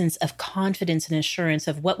 having that sense of confidence and assurance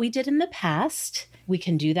of what we did in the past. We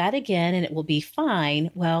can do that again and it will be fine.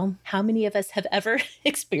 Well, how many of us have ever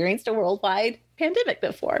experienced a worldwide pandemic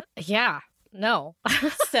before? Yeah, no.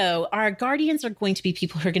 So our guardians are going to be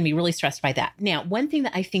people who are going to be really stressed by that. Now, one thing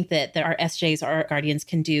that I think that our SJs, our guardians,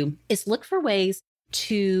 can do is look for ways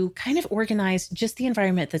to kind of organize just the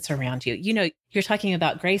environment that's around you. You're talking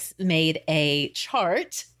about Grace made a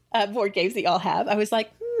chart of board games that y'all have. I was like,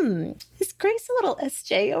 is Grace a little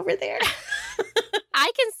SJ over there?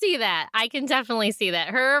 I can see that. I can definitely see that.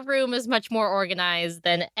 Her room is much more organized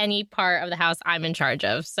than any part of the house I'm in charge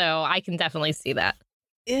of. So I can definitely see that.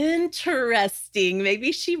 Interesting.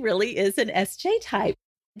 Maybe she really is an SJ type.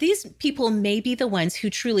 These people may be the ones who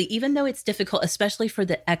truly, even though it's difficult, especially for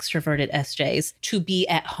the extroverted SJs, to be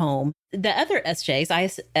at home, the other SJs,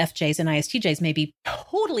 ISFJs and ISTJs may be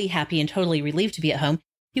totally happy and totally relieved to be at home.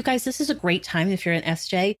 You guys, this is a great time if you're an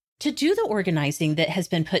SJ to do the organizing that has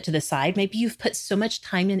been put to the side. Maybe you've put so much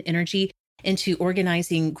time and energy into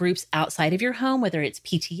organizing groups outside of your home, whether it's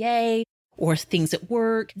PTA or things at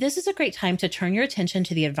work. This is a great time to turn your attention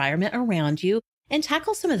to the environment around you and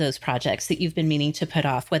tackle some of those projects that you've been meaning to put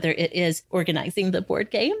off, whether it is organizing the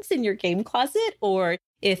board games in your game closet, or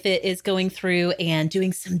if it is going through and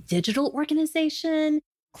doing some digital organization,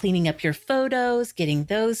 cleaning up your photos, getting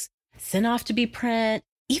those sent off to be print.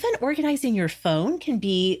 Even organizing your phone can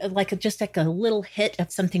be just like a little hit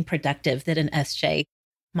of something productive that an SJ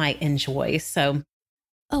might enjoy. So,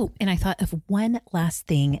 and I thought of one last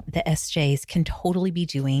thing the SJs can totally be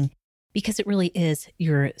doing because it really is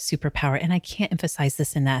your superpower. And I can't emphasize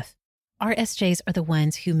this enough. Our SJs are the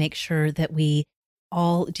ones who make sure that we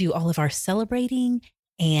all do all of our celebrating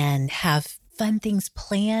and have fun things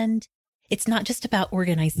planned. It's not just about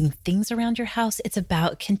organizing things around your house. It's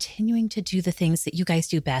about continuing to do the things that you guys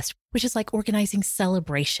do best, which is like organizing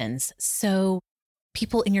celebrations. So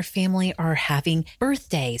people in your family are having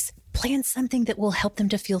birthdays, plan something that will help them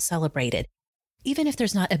to feel celebrated. Even if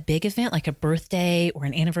there's not a big event like a birthday or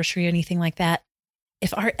an anniversary or anything like that,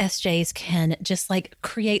 if our SJs can just like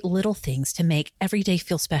create little things to make every day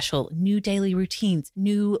feel special, new daily routines,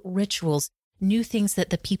 new rituals, new things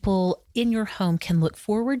that the people in your home can look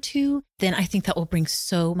forward to, then I think that will bring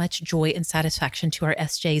so much joy and satisfaction to our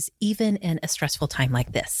SJs, even in a stressful time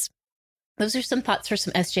like this. Those are some thoughts for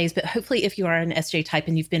some SJs, but hopefully if you are an SJ type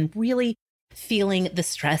and you've been really feeling the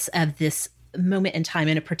stress of this moment in time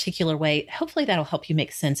in a particular way, hopefully that'll help you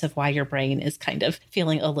make sense of why your brain is kind of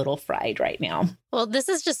feeling a little fried right now. Well, this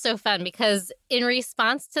is just so fun because in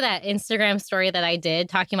response to that Instagram story that I did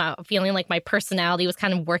talking about feeling like my personality was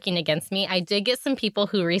kind of working against me, I did get some people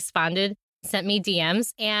who responded, sent me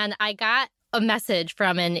DMs, and I got a message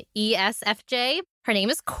from an ESFJ. Her name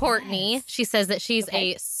is Courtney. Yes. She says that she's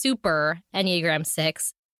a super Enneagram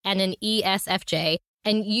 6 and an ESFJ.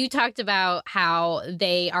 And you talked about how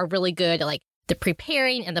they are really good at like the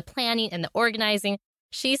preparing and the planning and the organizing.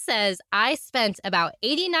 She says, I spent about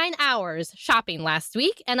 89 hours shopping last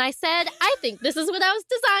week. And I said, I think this is what I was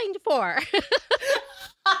designed for.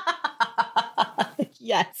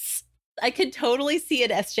 Yes. I could totally see an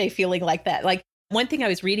SJ feeling like that. Like one thing I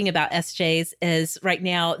was reading about SJs is right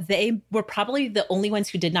now, they were probably the only ones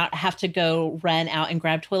who did not have to go run out and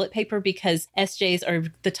grab toilet paper because SJs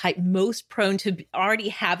are the type most prone to already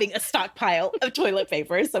having a stockpile of toilet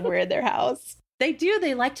paper somewhere in their house. They do.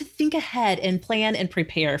 They like to think ahead and plan and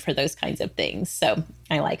prepare for those kinds of things. So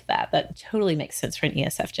I like that. That totally makes sense for an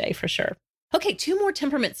ESFJ for sure. Okay, 2 more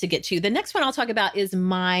temperaments to get to. The next one I'll talk about is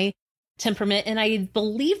my temperament. And I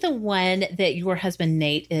believe the one that your husband,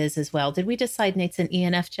 Nate, is as well. Did we decide Nate's an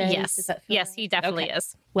ENFJ? Yes. Yes, right? He definitely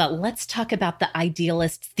is. Well, let's talk about the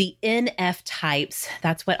idealists, the NF types.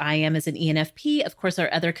 That's what I am as an ENFP. Of course,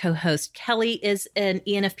 our other co-host, Kelly, is an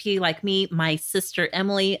ENFP like me. My sister,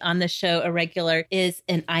 Emily, on the show, a regular, is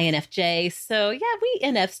an INFJ. So yeah, we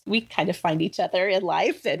NFs, we kind of find each other in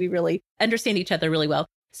life and we really understand each other really well.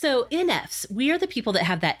 So NFs, we are the people that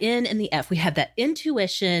have that N and the F. We have that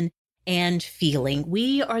intuition and feeling.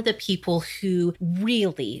 We are the people who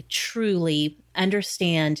really, truly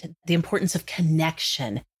understand the importance of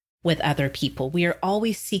connection with other people. We are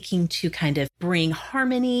always seeking to kind of bring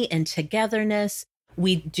harmony and togetherness.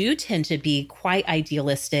 We do tend to be quite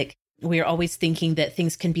idealistic. We are always thinking that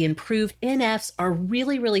things can be improved. NFs are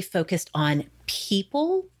really, really focused on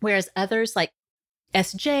people, whereas others like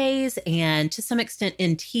SJs and to some extent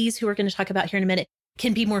NTs, who we're going to talk about here in a minute,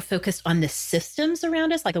 can be more focused on the systems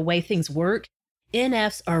around us, like the way things work.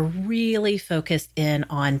 NFs are really focused in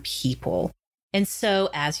on people. And so,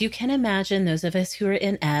 as you can imagine, those of us who are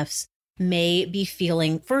NFs may be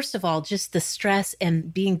feeling, first of all, just the stress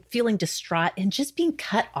and feeling distraught and just being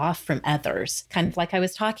cut off from others. Kind of like I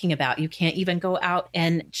was talking about, you can't even go out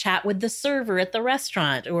and chat with the server at the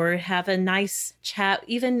restaurant or have a nice chat.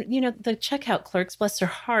 Even, the checkout clerks, bless their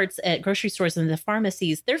hearts, at grocery stores and the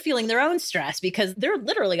pharmacies, they're feeling their own stress because they're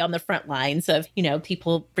literally on the front lines of,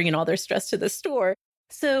 people bringing all their stress to the store.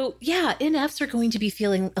 So yeah, NFs are going to be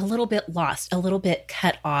feeling a little bit lost, a little bit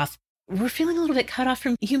cut off. We're feeling a little bit cut off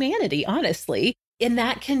from humanity, honestly. And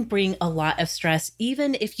that can bring a lot of stress,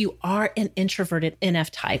 even if you are an introverted NF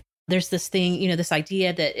type. There's this thing, this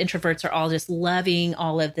idea that introverts are all just loving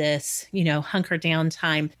all of this, hunker down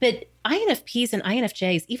time. But INFPs and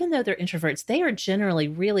INFJs, even though they're introverts, they are generally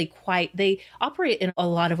really they operate in a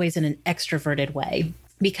lot of ways in an extroverted way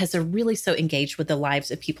because they're really so engaged with the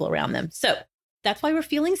lives of people around them. So that's why we're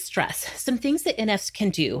feeling stress. Some things that NFs can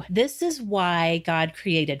do. This is why God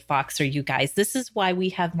created Voxer, you guys. This is why we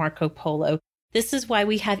have Marco Polo. This is why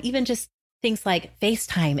we have even just things like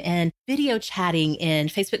FaceTime and video chatting in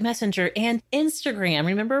Facebook Messenger and Instagram.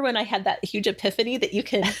 Remember when I had that huge epiphany that you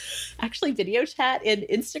can actually video chat in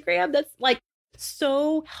Instagram? That's like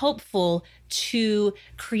so helpful to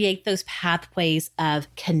create those pathways of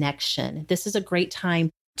connection. This is a great time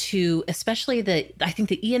to, especially I think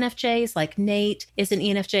the ENFJs, like Nate is an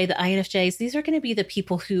ENFJ, the INFJs, these are going to be the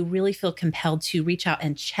people who really feel compelled to reach out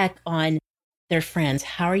and check on their friends.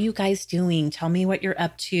 How are you guys doing? Tell me what you're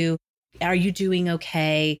up to. Are you doing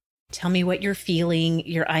okay? Tell me what you're feeling.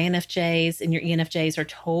 Your INFJs and your ENFJs are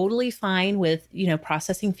totally fine with,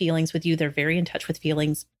 processing feelings with you. They're very in touch with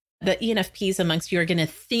feelings. the ENFPs amongst you are going to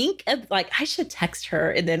think of like, I should text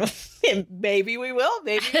her and then maybe we will,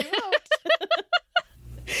 maybe we won't.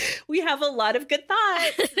 We have a lot of good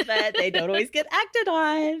thoughts, but they don't always get acted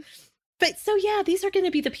on. But so, yeah, these are going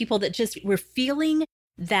to be the people that just we're feeling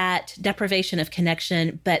that deprivation of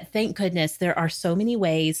connection. But thank goodness there are so many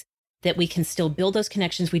ways that we can still build those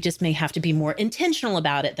connections. We just may have to be more intentional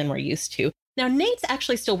about it than we're used to. Now, Nate's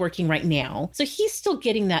actually still working right now. So he's still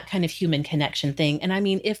getting that kind of human connection thing. And I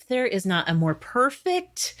mean, if there is not a more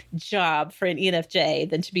perfect job for an ENFJ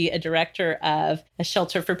than to be a director of a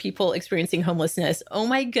shelter for people experiencing homelessness, oh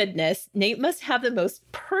my goodness, Nate must have the most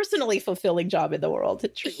personally fulfilling job in the world.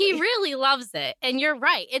 Truly. He really loves it. And you're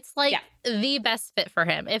right. It's like the best fit for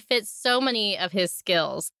him. It fits so many of his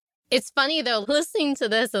skills. It's funny, though, listening to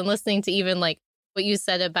this and listening to even like what you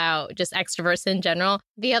said about just extroverts in general.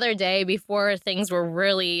 The other day, before things were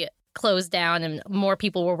really closed down and more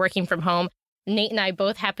people were working from home, Nate and I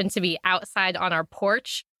both happened to be outside on our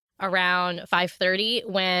porch around 5:30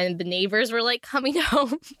 when the neighbors were like coming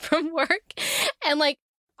home from work. And like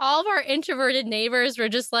all of our introverted neighbors were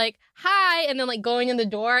just like, hi, and then like going in the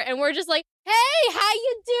door. And we're just like, hey, how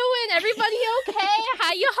you doing? Everybody okay?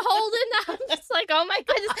 How you holding up? It's like, oh my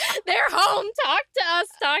goodness, they're home. Talk to us.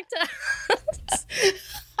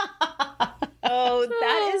 Oh,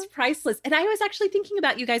 that is priceless. And I was actually thinking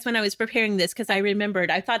about you guys when I was preparing this because I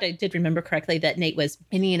thought I did remember correctly that Nate was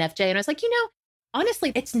an ENFJ. And I was like,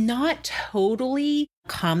 honestly, it's not totally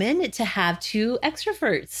common to have two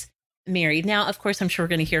extroverts married. Now, of course, I'm sure we're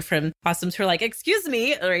going to hear from awesomes who are like, excuse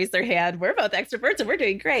me, raise their hand. We're both extroverts and we're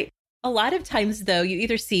doing great. A lot of times, though, you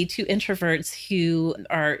either see two introverts who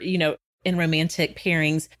are, in romantic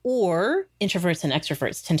pairings, or introverts and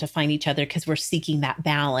extroverts tend to find each other because we're seeking that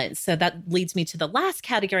balance. So that leads me to the last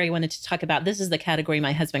category I wanted to talk about. This is the category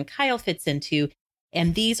my husband Kyle fits into.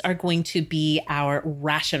 And these are going to be our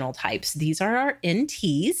rational types. These are our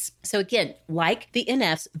NTs. So again, like the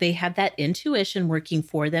NFs, they have that intuition working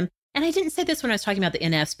for them. And I didn't say this when I was talking about the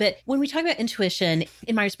NFs, but when we talk about intuition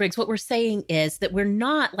in Myers-Briggs, what we're saying is that we're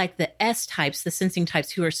not like the S types, the sensing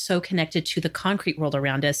types who are so connected to the concrete world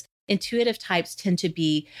around us. Intuitive types tend to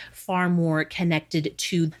be far more connected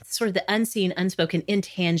to sort of the unseen, unspoken,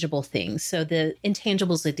 intangible things. So the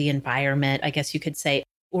intangibles of the environment, I guess you could say,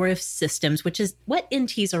 or of systems, which is what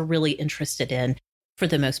NTs are really interested in for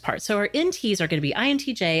the most part. So our NTs are going to be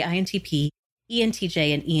INTJ, INTP,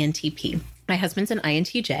 ENTJ, and ENTP. My husband's an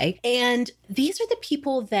INTJ, and these are the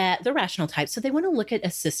people that the rational types. So they want to look at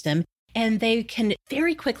a system and they can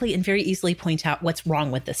very quickly and very easily point out what's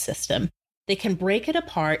wrong with the system. They can break it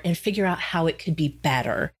apart and figure out how it could be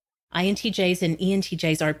better. INTJs and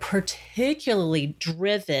ENTJs are particularly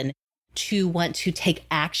driven to want to take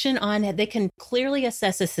action on it. They can clearly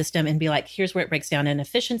assess a system and be like, here's where it breaks down in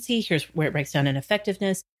efficiency. Here's where it breaks down in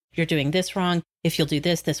effectiveness. You're doing this wrong. If you'll do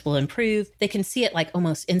this, this will improve. They can see it like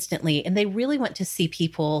almost instantly, and they really want to see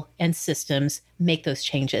people and systems make those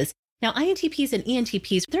changes. Now, INTPs and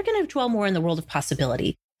ENTPs, they're going to dwell more in the world of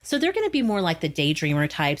possibility. So they're going to be more like the daydreamer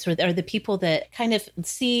types, or the people that kind of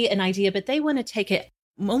see an idea, but they want to take it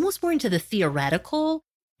almost more into the theoretical.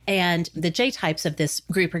 And the J types of this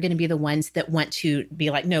group are going to be the ones that want to be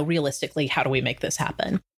like, no, realistically, how do we make this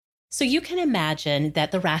happen? So you can imagine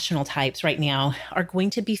that the rational types right now are going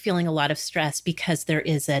to be feeling a lot of stress because there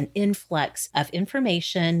is an influx of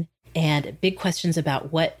information and big questions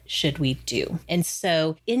about what should we do. And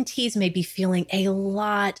so NTs may be feeling a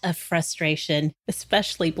lot of frustration,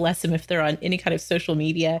 especially, bless them, if they're on any kind of social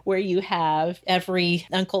media where you have every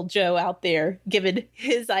Uncle Joe out there giving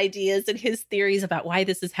his ideas and his theories about why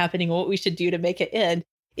this is happening and what we should do to make it end.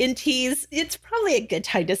 NTs, it's probably a good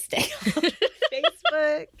time to stay on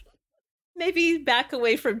Facebook. Maybe back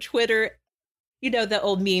away from Twitter. The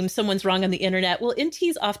old meme, someone's wrong on the internet. Well,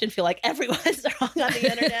 NTs often feel like everyone's wrong on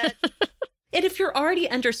the internet. And if you're already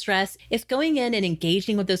under stress, if going in and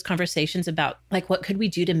engaging with those conversations about like, what could we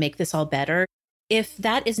do to make this all better? If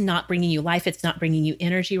that is not bringing you life, it's not bringing you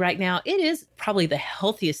energy right now, it is probably the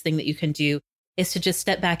healthiest thing that you can do is to just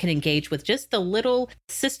step back and engage with just the little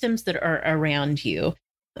systems that are around you.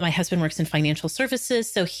 My husband works in financial services,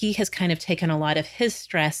 so he has kind of taken a lot of his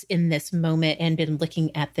stress in this moment and been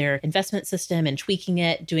looking at their investment system and tweaking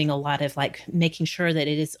it, doing a lot of like making sure that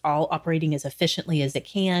it is all operating as efficiently as it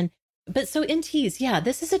can. But so NTs, yeah,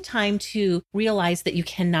 this is a time to realize that you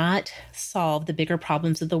cannot solve the bigger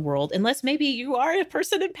problems of the world unless maybe you are a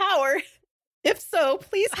person in power. If so,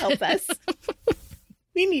 please help us.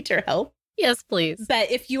 We need your help. Yes, please. But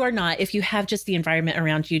if you are not, if you have just the environment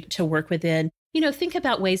around you to work within, think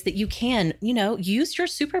about ways that you can, use your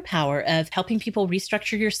superpower of helping people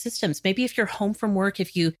restructure your systems. Maybe if you're home from work,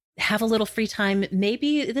 if you have a little free time,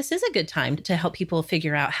 maybe this is a good time to help people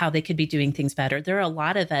figure out how they could be doing things better. There are a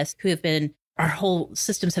lot of us who have been, our whole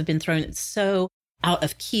systems have been thrown so out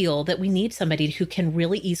of keel that we need somebody who can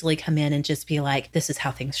really easily come in and just be like, this is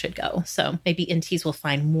how things should go. So maybe NTs will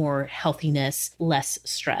find more healthiness, less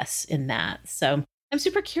stress in that. So I'm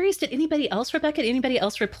super curious. Did anybody else, Rebecca,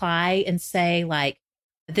 reply and say like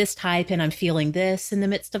this type and I'm feeling this in the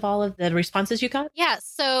midst of all of the responses you got? Yeah.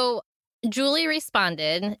 So Julie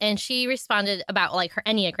responded, and she responded about like her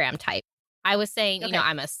Enneagram type. I was saying, you know,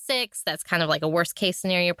 I'm a 6. That's kind of like a worst case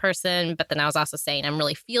scenario person. But then I was also saying I'm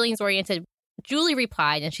really feelings oriented. Julie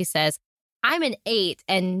replied and she says, I'm an 8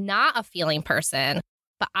 and not a feeling person,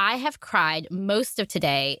 but I have cried most of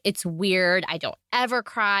today. It's weird. I don't ever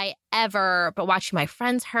cry, ever. But watching my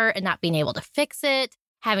friends hurt and not being able to fix it,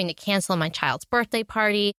 having to cancel my child's birthday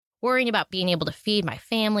party, worrying about being able to feed my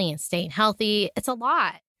family and staying healthy. It's a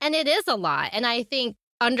lot. And it is a lot. And I think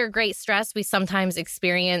under great stress, we sometimes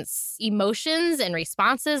experience emotions and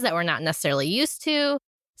responses that we're not necessarily used to.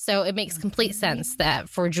 So it makes complete sense that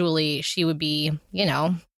for Julie, she would be, you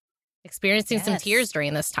know, experiencing some tears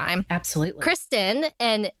during this time. Absolutely. Kristen,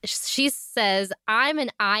 and she says, I'm an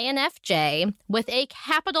INFJ with a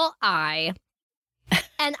capital I,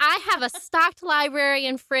 and I have a stocked library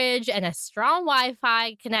and fridge and a strong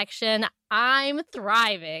Wi-Fi connection. I'm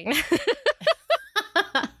thriving.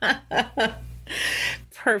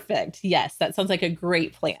 Perfect. Yes, that sounds like a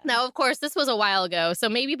great plan. Now, of course, this was a while ago, so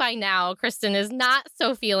maybe by now, Kristen is not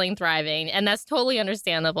so feeling thriving, and that's totally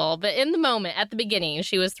understandable. But in the moment, at the beginning,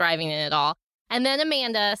 she was thriving in it all. And then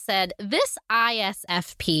Amanda said, this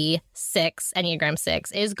ISFP 6, Enneagram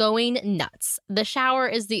 6, is going nuts. The shower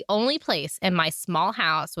is the only place in my small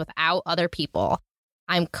house without other people.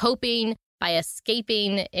 I'm coping by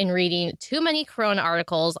escaping and reading too many Corona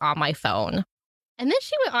articles on my phone. And then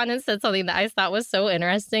she went on and said something that I thought was so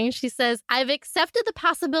interesting. She says, I've accepted the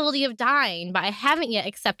possibility of dying, but I haven't yet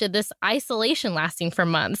accepted this isolation lasting for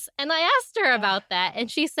months. And I asked her about that.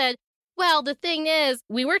 And she said, well, the thing is,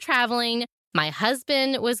 we were traveling. My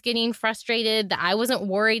husband was getting frustrated that I wasn't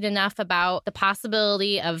worried enough about the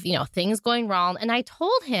possibility of, you know, things going wrong. And I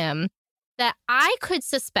told him that I could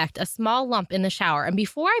suspect a small lump in the shower. And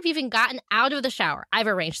before I've even gotten out of the shower, I've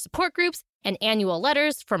arranged support groups and annual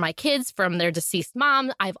letters for my kids from their deceased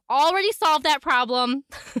mom. I've already solved that problem,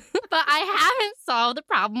 but I haven't solved the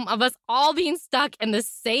problem of us all being stuck in the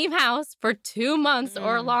same house for 2 months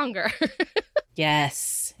or longer.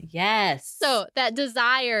 Yes. Yes. So that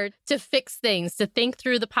desire to fix things, to think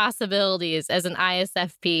through the possibilities as an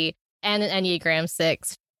ISFP and an Enneagram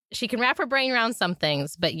 6, she can wrap her brain around some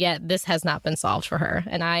things, but yet this has not been solved for her.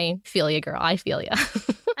 And I feel you, girl. I feel you.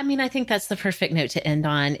 I mean, I think that's the perfect note to end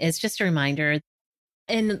on, is just a reminder.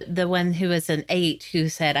 And the one who is an 8 who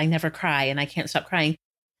said, I never cry and I can't stop crying.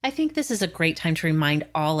 I think this is a great time to remind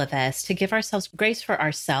all of us to give ourselves grace for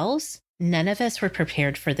ourselves. None of us were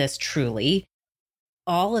prepared for this truly.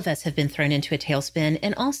 All of us have been thrown into a tailspin,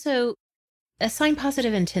 and also assign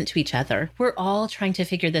positive intent to each other. We're all trying to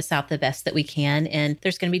figure this out the best that we can. And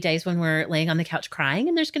there's going to be days when we're laying on the couch crying,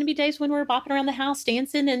 and there's going to be days when we're bopping around the house,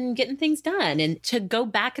 dancing and getting things done. And to go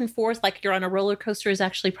back and forth like you're on a roller coaster is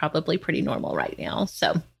actually probably pretty normal right now.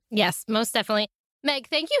 So yes, most definitely. Meg,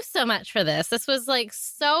 thank you so much for this. This was like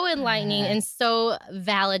so enlightening and so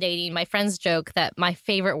validating. My friends joke that my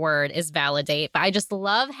favorite word is validate, but I just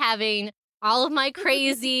love having all of my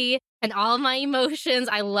crazy and all of my emotions.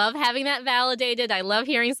 I love having that validated. I love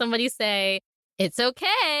hearing somebody say, it's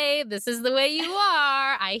okay. This is the way you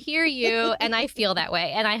are. I hear you. And I feel that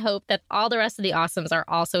way. And I hope that all the rest of the awesomes are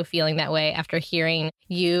also feeling that way after hearing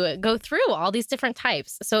you go through all these different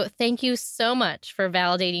types. So thank you so much for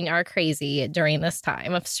validating our crazy during this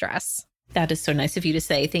time of stress. That is so nice of you to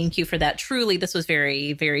say. Thank you for that. Truly, this was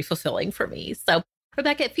very, very fulfilling for me. So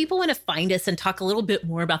Rebecca, if people want to find us and talk a little bit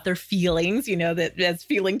more about their feelings, you know, that as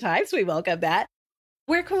feeling types, we welcome that.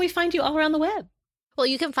 Where can we find you all around the web? Well,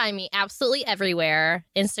 you can find me absolutely everywhere.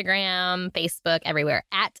 Instagram, Facebook, everywhere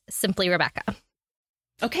at Simply Rebecca.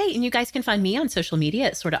 Okay. And you guys can find me on social media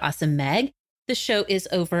at Sorta Awesome Meg. The show is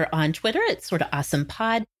over on Twitter at Sorta Awesome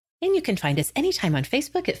Pod. And you can find us anytime on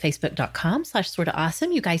Facebook at facebook.com/Sorta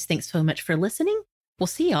Awesome. You guys, thanks so much for listening. We'll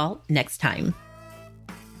see y'all next time.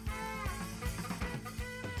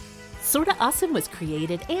 Sorta Awesome was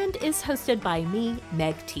created and is hosted by me,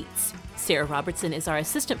 Meg Tietz. Sarah Robertson is our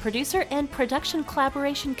assistant producer, and production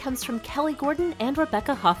collaboration comes from Kelly Gordon and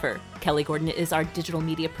Rebecca Hoffer. Kelly Gordon is our digital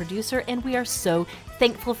media producer, and we are so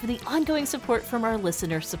thankful for the ongoing support from our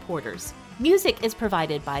listener supporters. Music is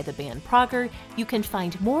provided by the band Prager. You can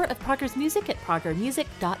find more of Prager's music at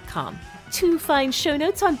pragermusic.com. To find show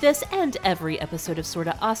notes on this and every episode of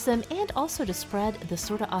Sorta Awesome, and also to spread the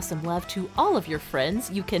Sorta Awesome love to all of your friends,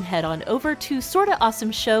 you can head on over to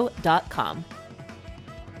sortaawesomeshow.com.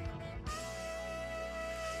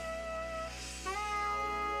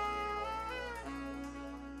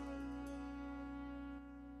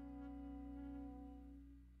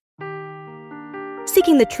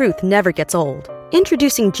 Seeking the truth never gets old.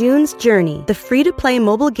 Introducing June's Journey, the free-to-play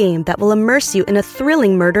mobile game that will immerse you in a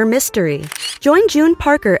thrilling murder mystery. Join June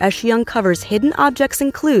Parker as she uncovers hidden objects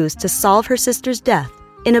and clues to solve her sister's death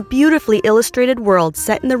in a beautifully illustrated world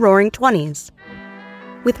set in the Roaring '20s.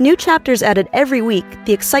 With new chapters added every week,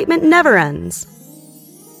 the excitement never ends.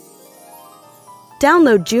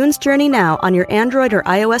 Download June's Journey now on your Android or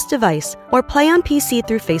iOS device, or play on PC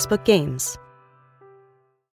through Facebook Games.